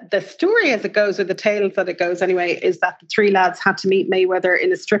story as it goes, or the tale that it goes anyway, is that the three lads had to meet Mayweather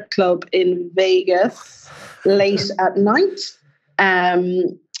in a strip club in Vegas late at night.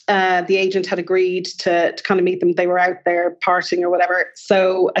 The agent had agreed to kind of meet them. They were out there partying or whatever.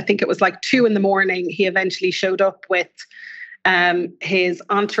 So I think it was like 2 a.m. He eventually showed up with his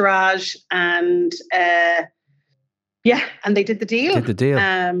entourage, and and they did the deal. At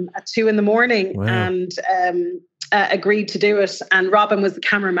 2 a.m. Wow. And agreed to do it. And Robin was the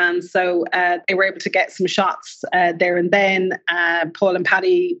cameraman, so they were able to get some shots there and then. Paul and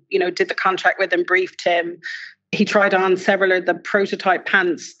Paddy, did the contract with him, briefed him. He tried on several of the prototype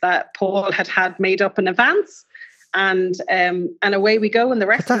pants that Paul had made up in advance, and away we go. And the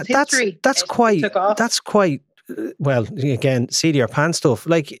rest is history. That's quite. Well, again, seedier pants stuff.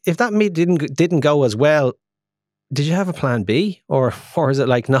 Like, if that meet didn't go as well, did you have a plan B, or is it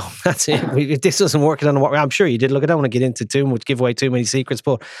like, no, that's it? This doesn't work. I'm sure you did. Look, I don't want to get into too much, give away too many secrets,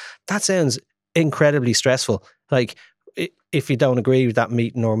 but that sounds incredibly stressful. Like, if you don't agree with that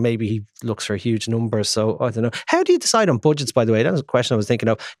meeting, or maybe he looks for huge numbers. So I don't know. How do you decide on budgets, by the way? That was a question I was thinking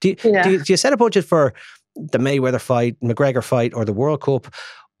of. Do you set a budget for the Mayweather fight, McGregor fight, or the World Cup?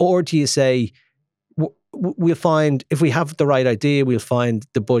 Or do you say, we'll find, if we have the right idea, we'll find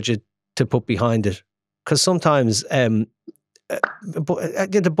the budget to put behind it? Because sometimes the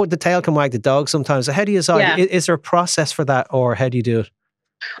tail can wag the dog sometimes. So how do you decide? Yeah. Is there a process for that, or how do you do it?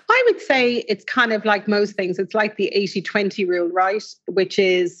 I would say it's kind of like most things. It's like the 80-20 rule, right? Which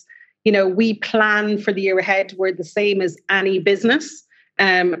is, we plan for the year ahead. We're the same as any business.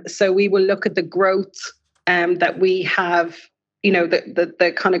 So we will look at the growth that we have,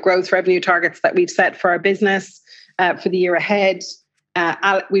 the kind of growth revenue targets that we've set for our business for the year ahead.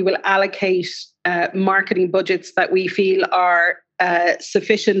 We will allocate marketing budgets that we feel are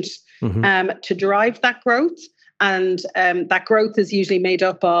sufficient to drive that growth. And that growth is usually made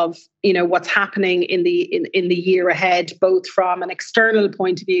up of, what's happening in the year ahead, both from an external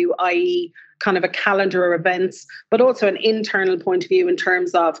point of view, i.e. kind of a calendar of events, but also an internal point of view in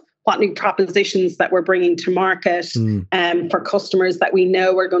terms of what new propositions that we're bringing to market for customers that we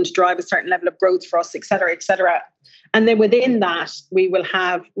know are going to drive a certain level of growth for us, et cetera, et cetera. And then within that, we will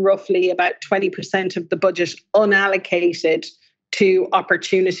have roughly about 20% of the budget unallocated to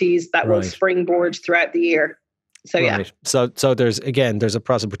opportunities that will springboard throughout the year. So yeah. So there's a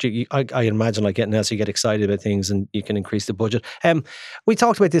process, but I imagine, like getting else, you get excited about things and you can increase the budget. We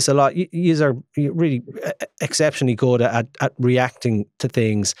talked about this a lot. You are really exceptionally good at reacting to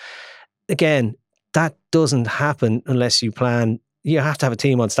things. Again, that doesn't happen unless you plan. You have to have a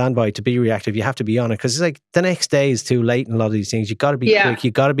team on standby to be reactive. You have to be on it, because it's like the next day is too late in a lot of these things. You got to be quick. You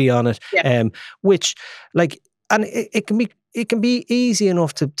got to be on it. Yeah. Which, like, and it can be easy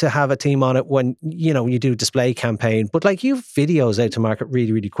enough to have a team on it when, you do a display campaign, but like, you have videos out to market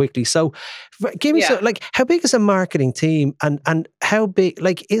really, really quickly. So give me some, like, how big is a marketing team, and how big,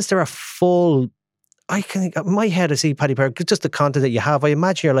 like, is there a full, I can, in my head, I see Paddy Power, just the content that you have. I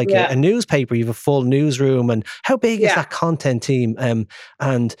imagine you're like a newspaper, you have a full newsroom, and how big is that content team?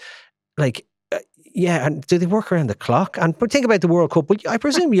 And like, and do they work around the clock? And think about the World Cup. I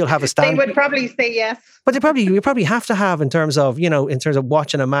presume you'll have a stand. They would probably say yes. But you probably have to have, in terms of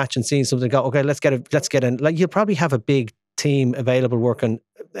watching a match and seeing something. Go, okay, let's get in. Like, you'll probably have a big team available working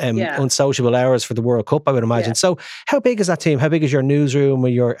unsociable hours for the World Cup, I would imagine. Yeah. So how big is that team? How big is your newsroom, or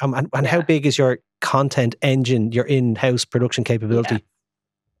your and how big is your content engine, your in-house production capability? Yeah.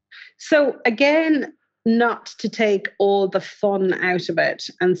 So again, not to take all the fun out of it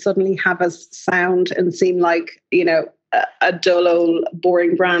and suddenly have us sound and seem like, a dull old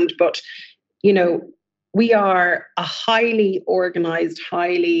boring brand. But, we are a highly organized,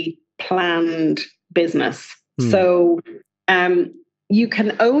 highly planned business. So you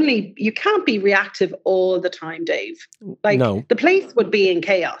can't be reactive all the time, Dave. The place would be in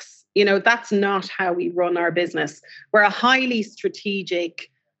chaos. That's not how we run our business. We're a highly strategic,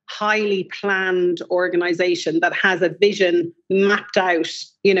 highly planned organization that has a vision mapped out,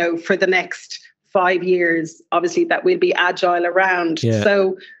 for the next 5 years, obviously, that we'll be agile around. Yeah.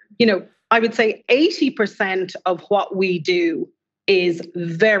 So, I would say 80% of what we do is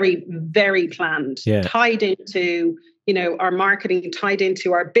very, very planned, tied into, our marketing, tied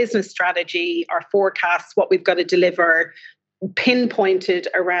into our business strategy, our forecasts, what we've got to deliver, pinpointed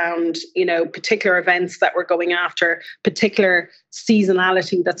around, particular events that we're going after, particular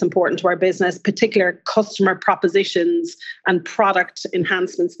seasonality that's important to our business, particular customer propositions and product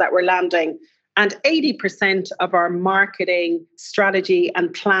enhancements that we're landing. And 80% of our marketing strategy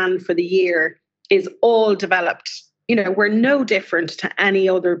and plan for the year is all developed. We're no different to any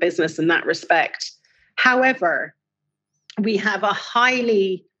other business in that respect. However, we have a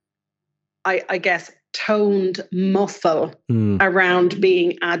highly, I guess, toned muscle around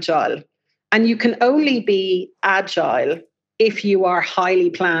being agile. And you can only be agile if you are highly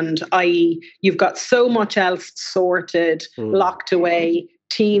planned, i.e., you've got so much else sorted, locked away,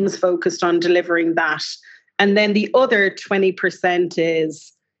 teams focused on delivering that. And then the other 20%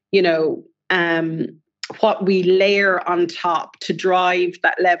 is, what we layer on top to drive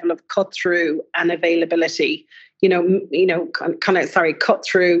that level of cut through and availability. Cut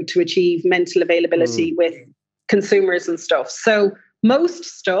through to achieve mental availability with consumers and stuff. So most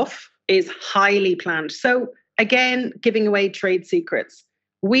stuff is highly planned. So again, giving away trade secrets.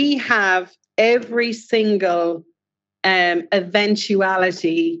 We have every single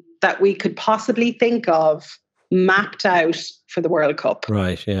eventuality that we could possibly think of mapped out for the World Cup.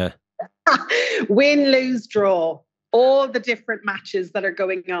 Right, yeah. Win, lose, draw, all the different matches that are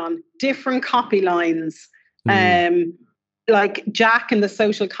going on, different copy lines. Like Jack and the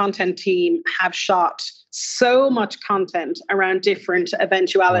social content team have shot so much content around different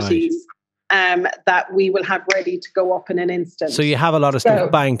eventualities. Right. That we will have ready to go up in an instant. So you have a lot of stuff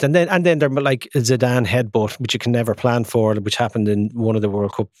banked, and then they're like Zidane headbutt, which you can never plan for, which happened in one of the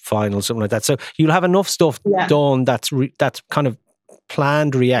World Cup finals, something like that. So you'll have enough stuff done that's kind of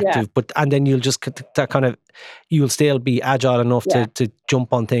planned, reactive, and then you'll just you'll still be agile enough to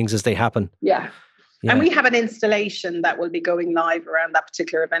jump on things as they happen. Yeah. And we have an installation that will be going live around that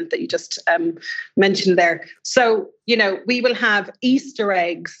particular event that you just mentioned there. So, we will have Easter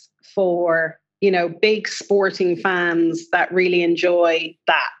eggs for, big sporting fans that really enjoy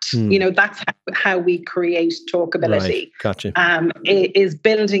that. That's how we create talkability. Right. Gotcha. Is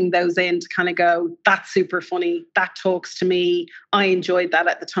building those in to kind of go, that's super funny. That talks to me. I enjoyed that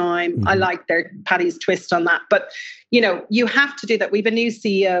at the time. I like Paddy's twist on that. But, you have to do that. We have a new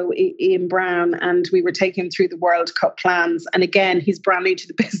CEO, Ian Brown, and we were taking him through the World Cup plans. And again, he's brand new to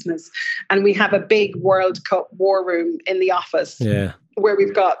the business. And we have a big World Cup war room in the office where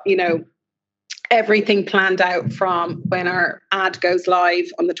we've got, everything planned out from when our ad goes live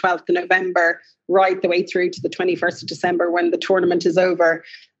on the 12th of November, right the way through to the 21st of December when the tournament is over.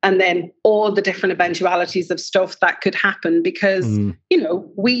 And then all the different eventualities of stuff that could happen because,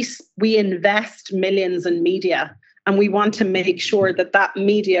 we invest millions in media and we want to make sure that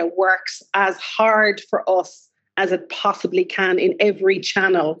media works as hard for us as it possibly can in every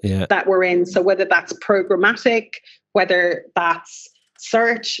channel that we're in. So whether that's programmatic, whether that's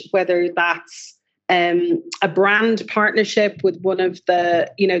search, whether that's a brand partnership with one of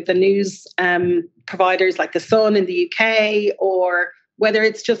the, the news providers like The Sun in the UK, or whether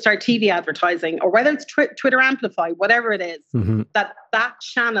it's just our TV advertising, or whether it's Twitter Amplify, whatever it is, that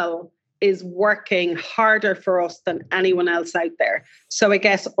channel is working harder for us than anyone else out there. So I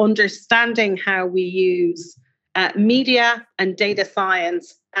guess understanding how we use media and data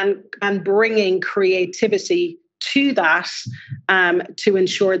science and bringing creativity to that to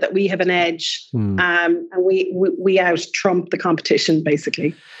ensure that we have an edge and we out trump the competition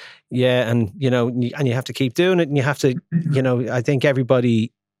basically. Yeah, and you have to keep doing it, and you have to, I think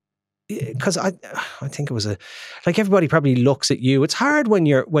everybody, because I think it was everybody probably looks at you. It's hard when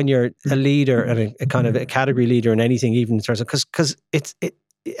you're a leader and a kind of a category leader in anything, even in terms of because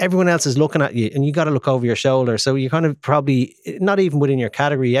everyone else is looking at you, and you got to look over your shoulder. So you're kind of probably not even within your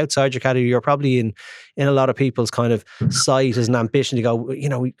category, outside your category. You're probably in a lot of people's kind of sight as an ambition to go,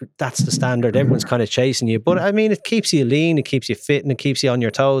 that's the standard. Everyone's kind of chasing you. But I mean, it keeps you lean, it keeps you fit, and it keeps you on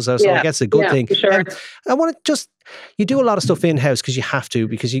your toes. So I guess it's a good thing. For sure. I want to just, you do a lot of stuff in-house because you have to,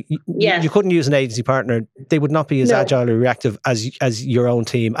 because you couldn't use an agency partner. They would not be as agile or reactive as your own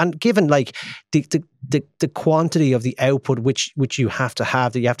team. And given like the quantity of the output which you have to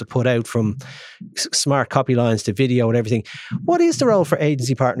have, that you have to put out, from smart copy lines to video and everything, what is the role for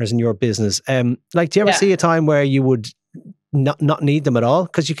agency partners in your business? Like, do you ever see a time where you would not need them at all?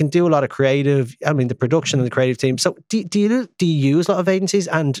 Because you can do a lot of creative, the production and the creative team. So do you use a lot of agencies,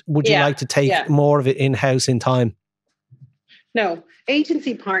 and would you like to take more of it in-house in time? No,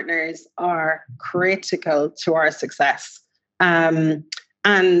 agency partners are critical to our success. And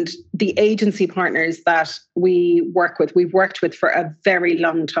the agency partners that we've worked with for a very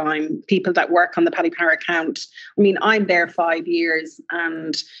long time, people that work on the Paddy Power account. I mean, I'm there 5 years,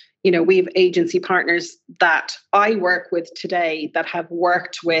 and we have agency partners that I work with today that have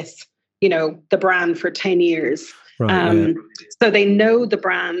worked with, the brand for 10 years. Right, so they know the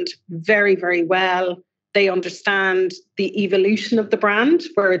brand very, very well. They understand the evolution of the brand,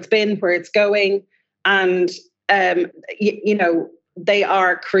 where it's been, where it's going. And, they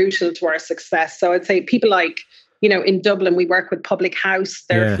are crucial to our success. So I'd say people like, in Dublin, we work with Public House.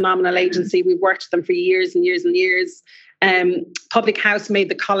 They're a phenomenal agency. We've worked with them for years and years and years. Public House made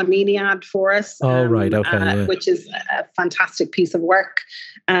the Colomini ad for us, which is a fantastic piece of work,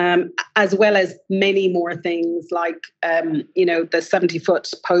 as well as many more things like, the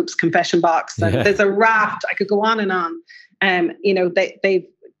 70-foot Pope's confession box. And there's a raft. I could go on and on. They've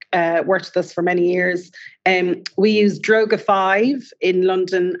worked with us for many years. We use Droga 5 in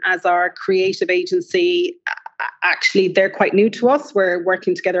London as our creative agency. Actually, they're quite new to us. We're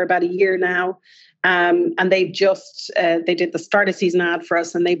working together about a year now. And they've just, they did the start of season ad for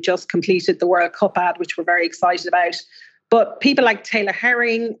us, and they've just completed the World Cup ad, which we're very excited about. But people like Taylor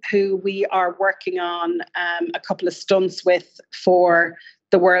Herring, who we are working on a couple of stunts with for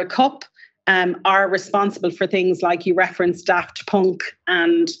the World Cup, are responsible for things like, you referenced Daft Punk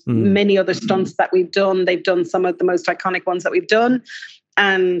and many other stunts that we've done. They've done some of the most iconic ones that we've done.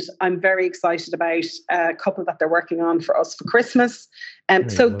 And I'm very excited about a couple that they're working on for us for Christmas.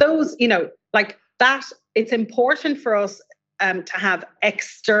 So those, like that, it's important for us to have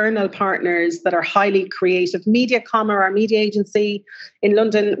external partners that are highly creative. Mediacom, our media agency in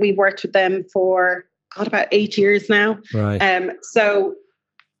London, we've worked with them for about 8 years now. Right. So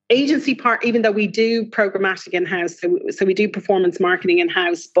agency part, even though we do programmatic in-house, so we do performance marketing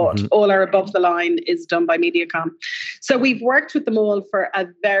in-house, but all our above the line is done by Mediacom. So we've worked with them all for a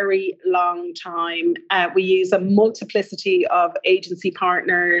very long time. We use a multiplicity of agency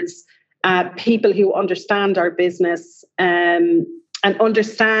partners, people who understand our business and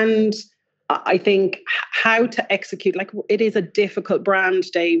understand, I think, how to execute. Like, it is a difficult brand,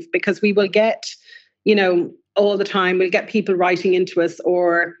 Dave, because we will get, all the time, we'll get people writing into us,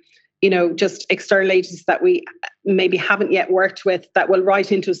 or just external agents that we maybe haven't yet worked with that will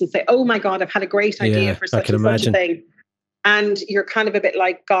write into us and say, "Oh my God, I've had a great idea for such and such a thing." And you're kind of a bit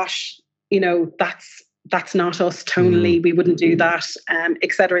like, "Gosh, that's not us tonally. We wouldn't do that,"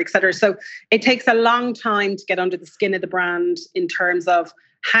 et cetera, et cetera. So it takes a long time to get under the skin of the brand in terms of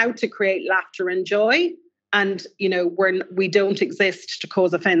how to create laughter and joy. And, we don't exist to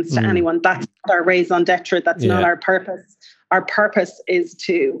cause offense to anyone. That's not our raison d'etre. That's not our purpose. Our purpose is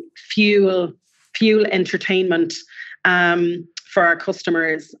to fuel entertainment for our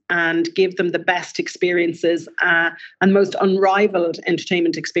customers and give them the best experiences and most unrivaled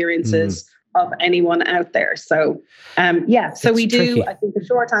entertainment experiences of anyone out there. So, so we do. Tricky. I think the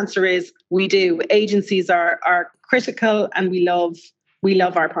short answer is we do. Agencies are critical, and we love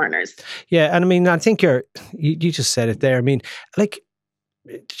our partners. Yeah, and I mean, I think you just said it there. I mean, like,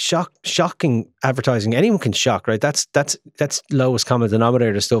 shocking advertising. Anyone can shock, right? That's lowest common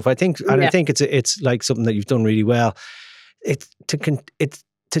denominator stuff. I think, and I think it's like something that you've done really well. It's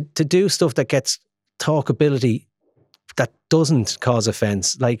to do stuff that gets talkability, that doesn't cause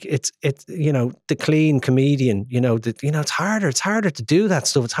offense. Like it's the clean comedian. It's harder to do that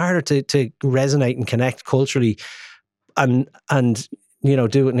stuff. It's harder to resonate and connect culturally, and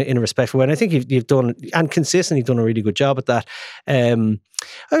do it in a respectful way. And I think you've done, and consistently done, a really good job at that.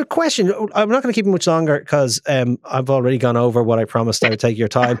 A question, I'm not going to keep it much longer because I've already gone over what I promised I would take your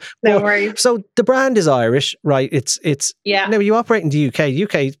time. No worries. So the brand is Irish, right? It's now you operate in the UK.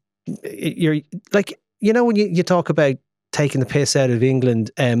 You're like, when you talk about taking the piss out of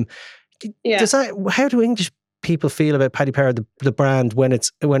England, how do English people feel about Paddy Power, the brand, when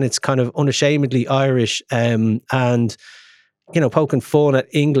it's kind of unashamedly Irish, and poking fun at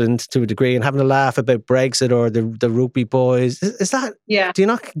England to a degree and having a laugh about Brexit or the rugby boys. Is that? Yeah. Do you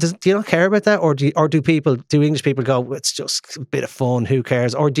not care about that, or do English people go, it's just a bit of fun, who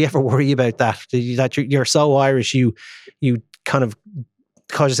cares? Or do you ever worry about that you're so Irish, you kind of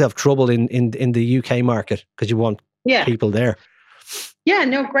cause yourself trouble in the UK market because you want people there? Yeah,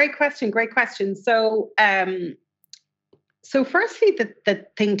 no, great question. So firstly, the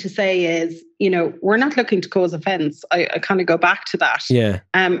thing to say is, we're not looking to cause offense. I kind of go back to that. Yeah.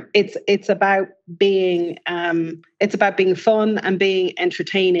 It's about being fun and being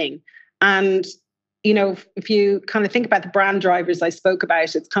entertaining. And, if you kind of think about the brand drivers I spoke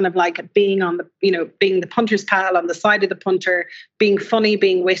about, it's kind of like being being the punter's pal on the side of the punter, being funny,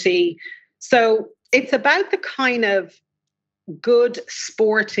 being witty. So it's about the kind of good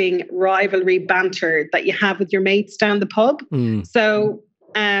sporting rivalry banter that you have with your mates down the pub. So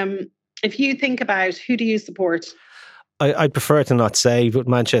if you think about, who do you support? I prefer to not say, but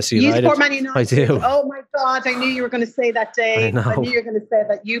Manchester United. You support Man United? I do. Oh my God, I knew you were going to say that, Dave. I knew you were going to say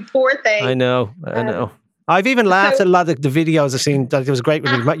that. You poor thing. I know. I've even laughed at a lot of the videos I've seen. That it was great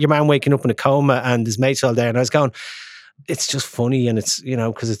with your man waking up in a coma and his mates all there, and I was going, it's just funny, and it's,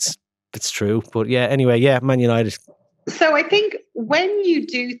 because it's true. But yeah, anyway, Man United. So I think when you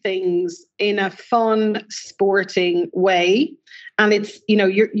do things in a fun, sporting way, and it's,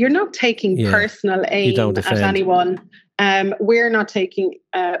 you're not taking personal aim at anyone. We're not taking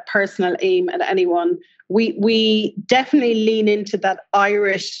personal aim at anyone. We definitely lean into that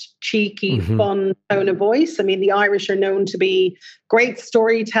Irish, cheeky, fun tone of voice. I mean, the Irish are known to be great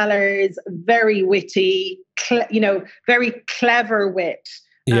storytellers, very witty, very clever wit.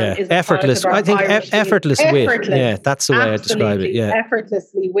 Yeah, effortless. I think effortless wit. Yeah, that's the way I describe it. Yeah,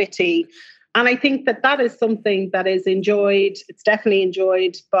 effortlessly witty. And I think that is something that is enjoyed. It's definitely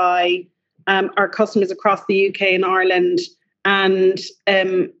enjoyed by our customers across the UK and Ireland. And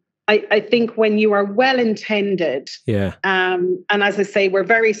I think when you are well intended, and as I say, we're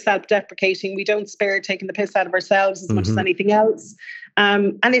very self-deprecating. We don't spare taking the piss out of ourselves as much as anything else.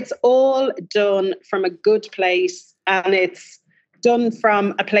 And it's all done from a good place, and it's done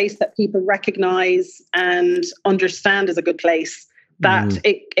from a place that people recognize and understand as a good place, that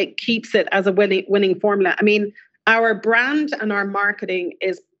it keeps it as a winning formula. I mean, our brand and our marketing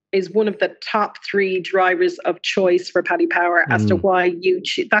is one of the top 3 drivers of choice for Paddy Power as to why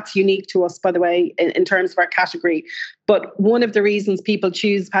that's unique to us, by the way, in terms of our category. But one of the reasons people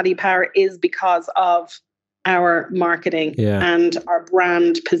choose Paddy Power is because of our marketing and our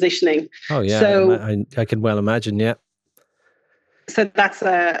brand positioning. Oh yeah, so I can well imagine. Yeah. So that's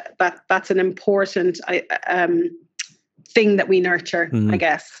an important thing that we nurture, I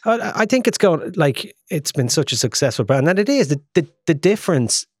guess. I think it's been such a successful brand, and it is. The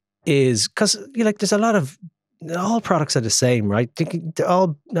difference is because there's a lot of, all products are the same, right?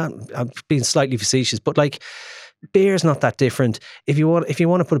 I'm being slightly facetious, but beer's not that different. If you want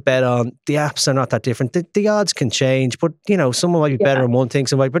to put a bet on, the apps are not that different. The odds can change, but someone might be better in one thing,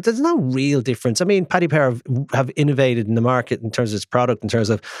 but there's no real difference. I mean, Paddy Power have innovated in the market in terms of its product, in terms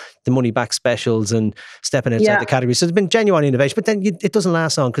of the money back specials and stepping outside the category. So there's been genuine innovation, but then it doesn't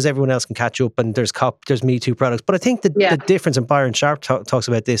last long because everyone else can catch up, and there's Me Too products. But I think the difference, and Byron Sharp talks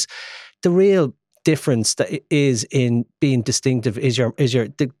about this, the real difference that is in being distinctive is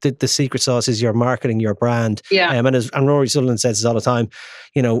the secret sauce is your marketing, your brand. And Rory Sutherland says this all the time,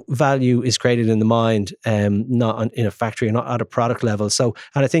 value is created in the mind, not in a factory, not at a product level. So,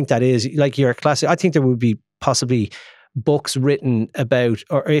 and I think that is your classic. I think there would be possibly books written about,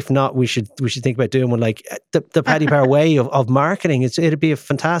 or if not, we should think about doing one the Paddy Power way of marketing. It'd be a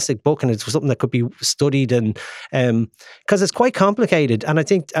fantastic book, and it's something that could be studied, and because it's quite complicated. And I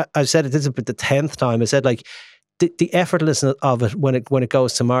think I've said it, this is about the 10th time I said the effortlessness of it when it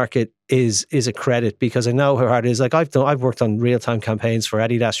goes to market is a credit, because I know how hard it is. I've worked on real time campaigns for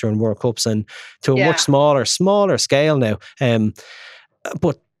Adidas during World Cups, and to a much smaller scale now,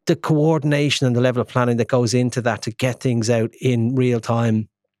 but the coordination and the level of planning that goes into that to get things out in real time,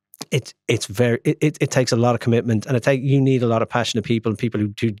 it takes a lot of commitment, and you need a lot of passionate people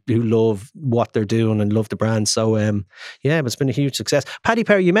who love what they're doing and love the brand. So but it's been a huge success. Paddy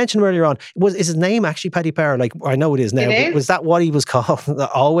Power, you mentioned earlier on, is his name actually Paddy Power? I know it is now. But was that what he was called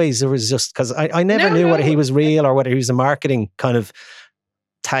always? Or was it just because I never knew whether he was real or whether he was a marketing kind of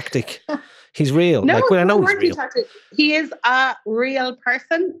tactic? He's real. No, I know he's real. He is a real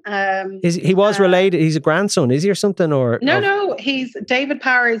person. He was related. He's a grandson, is he, or something? Or no. He's David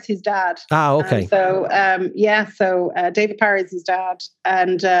Power is his dad. Ah, okay. So David Power is his dad,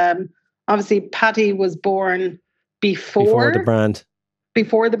 and obviously Paddy was born before the brand.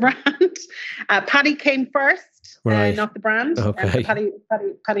 Paddy came first, right. Not the brand. Okay.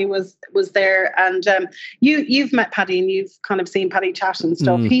 Paddy was there, and you've met Paddy and you've kind of seen Paddy chat and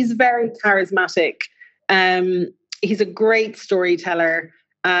stuff. He's very charismatic. He's a great storyteller.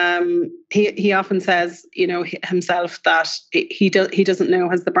 He often says, himself that he doesn't know,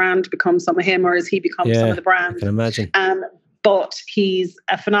 has the brand become some of him, or has he become some of the brand? I can imagine. But he's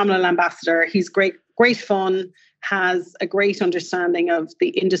a phenomenal ambassador. He's great fun, has a great understanding of the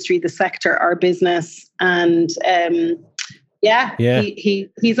industry, the sector, our business. And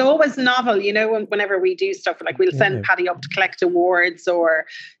he's always novel, whenever we do stuff, like we'll send Paddy up to collect awards, or,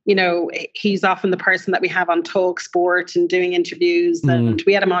 he's often the person that we have on Talk Sport and doing interviews. And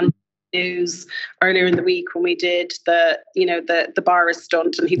we had him on news earlier in the week when we did the Boris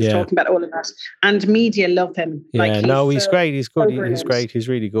stunt, and he was talking about all of that, and media love him. He's great. He's good. He's great. He's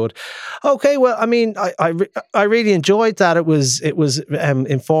really good. Okay, well, I mean, I really enjoyed that. It was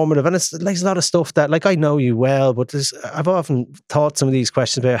informative, and it's like a lot of stuff that, like, I know you well, but I've often thought some of these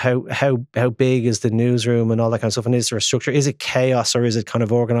questions about how big is the newsroom and all that kind of stuff, and is there a structure? Is it chaos, or is it kind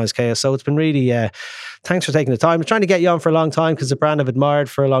of organized chaos? So it's been really thanks for taking the time. I'm trying to get you on for a long time because the brand I've admired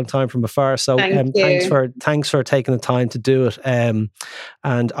for a long time from afar. So thanks for taking the time to do it. And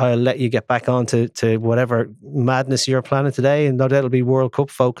I'll let you get back on to whatever madness you're planning today. And no doubt it'll be World Cup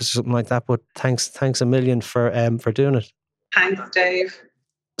focus or something like that. But thanks a million for doing it. Thanks, Dave.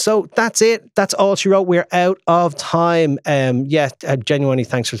 So that's it. That's all she wrote. We're out of time. Genuinely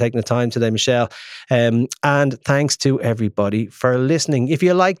thanks for taking the time today, Michelle. And thanks to everybody for listening. If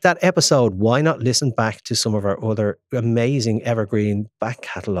you like that episode, why not listen back to some of our other amazing evergreen back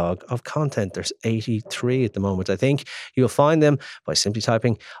catalogue of content? There's 83 at the moment, I think. You'll find them by simply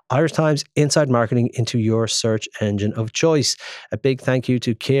typing Irish Times Inside Marketing into your search engine of choice. A big thank you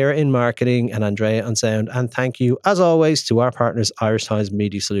to Ciara in marketing and Andrea on sound. And thank you, as always, to our partners, Irish Times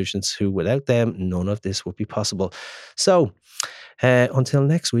Media Solutions, who without them, none of this would be possible. So until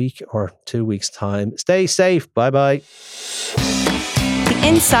next week or 2 weeks' time, stay safe. Bye-bye. The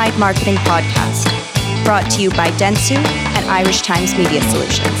Inside Marketing Podcast, brought to you by Dentsu and Irish Times Media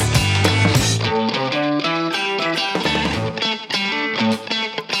Solutions.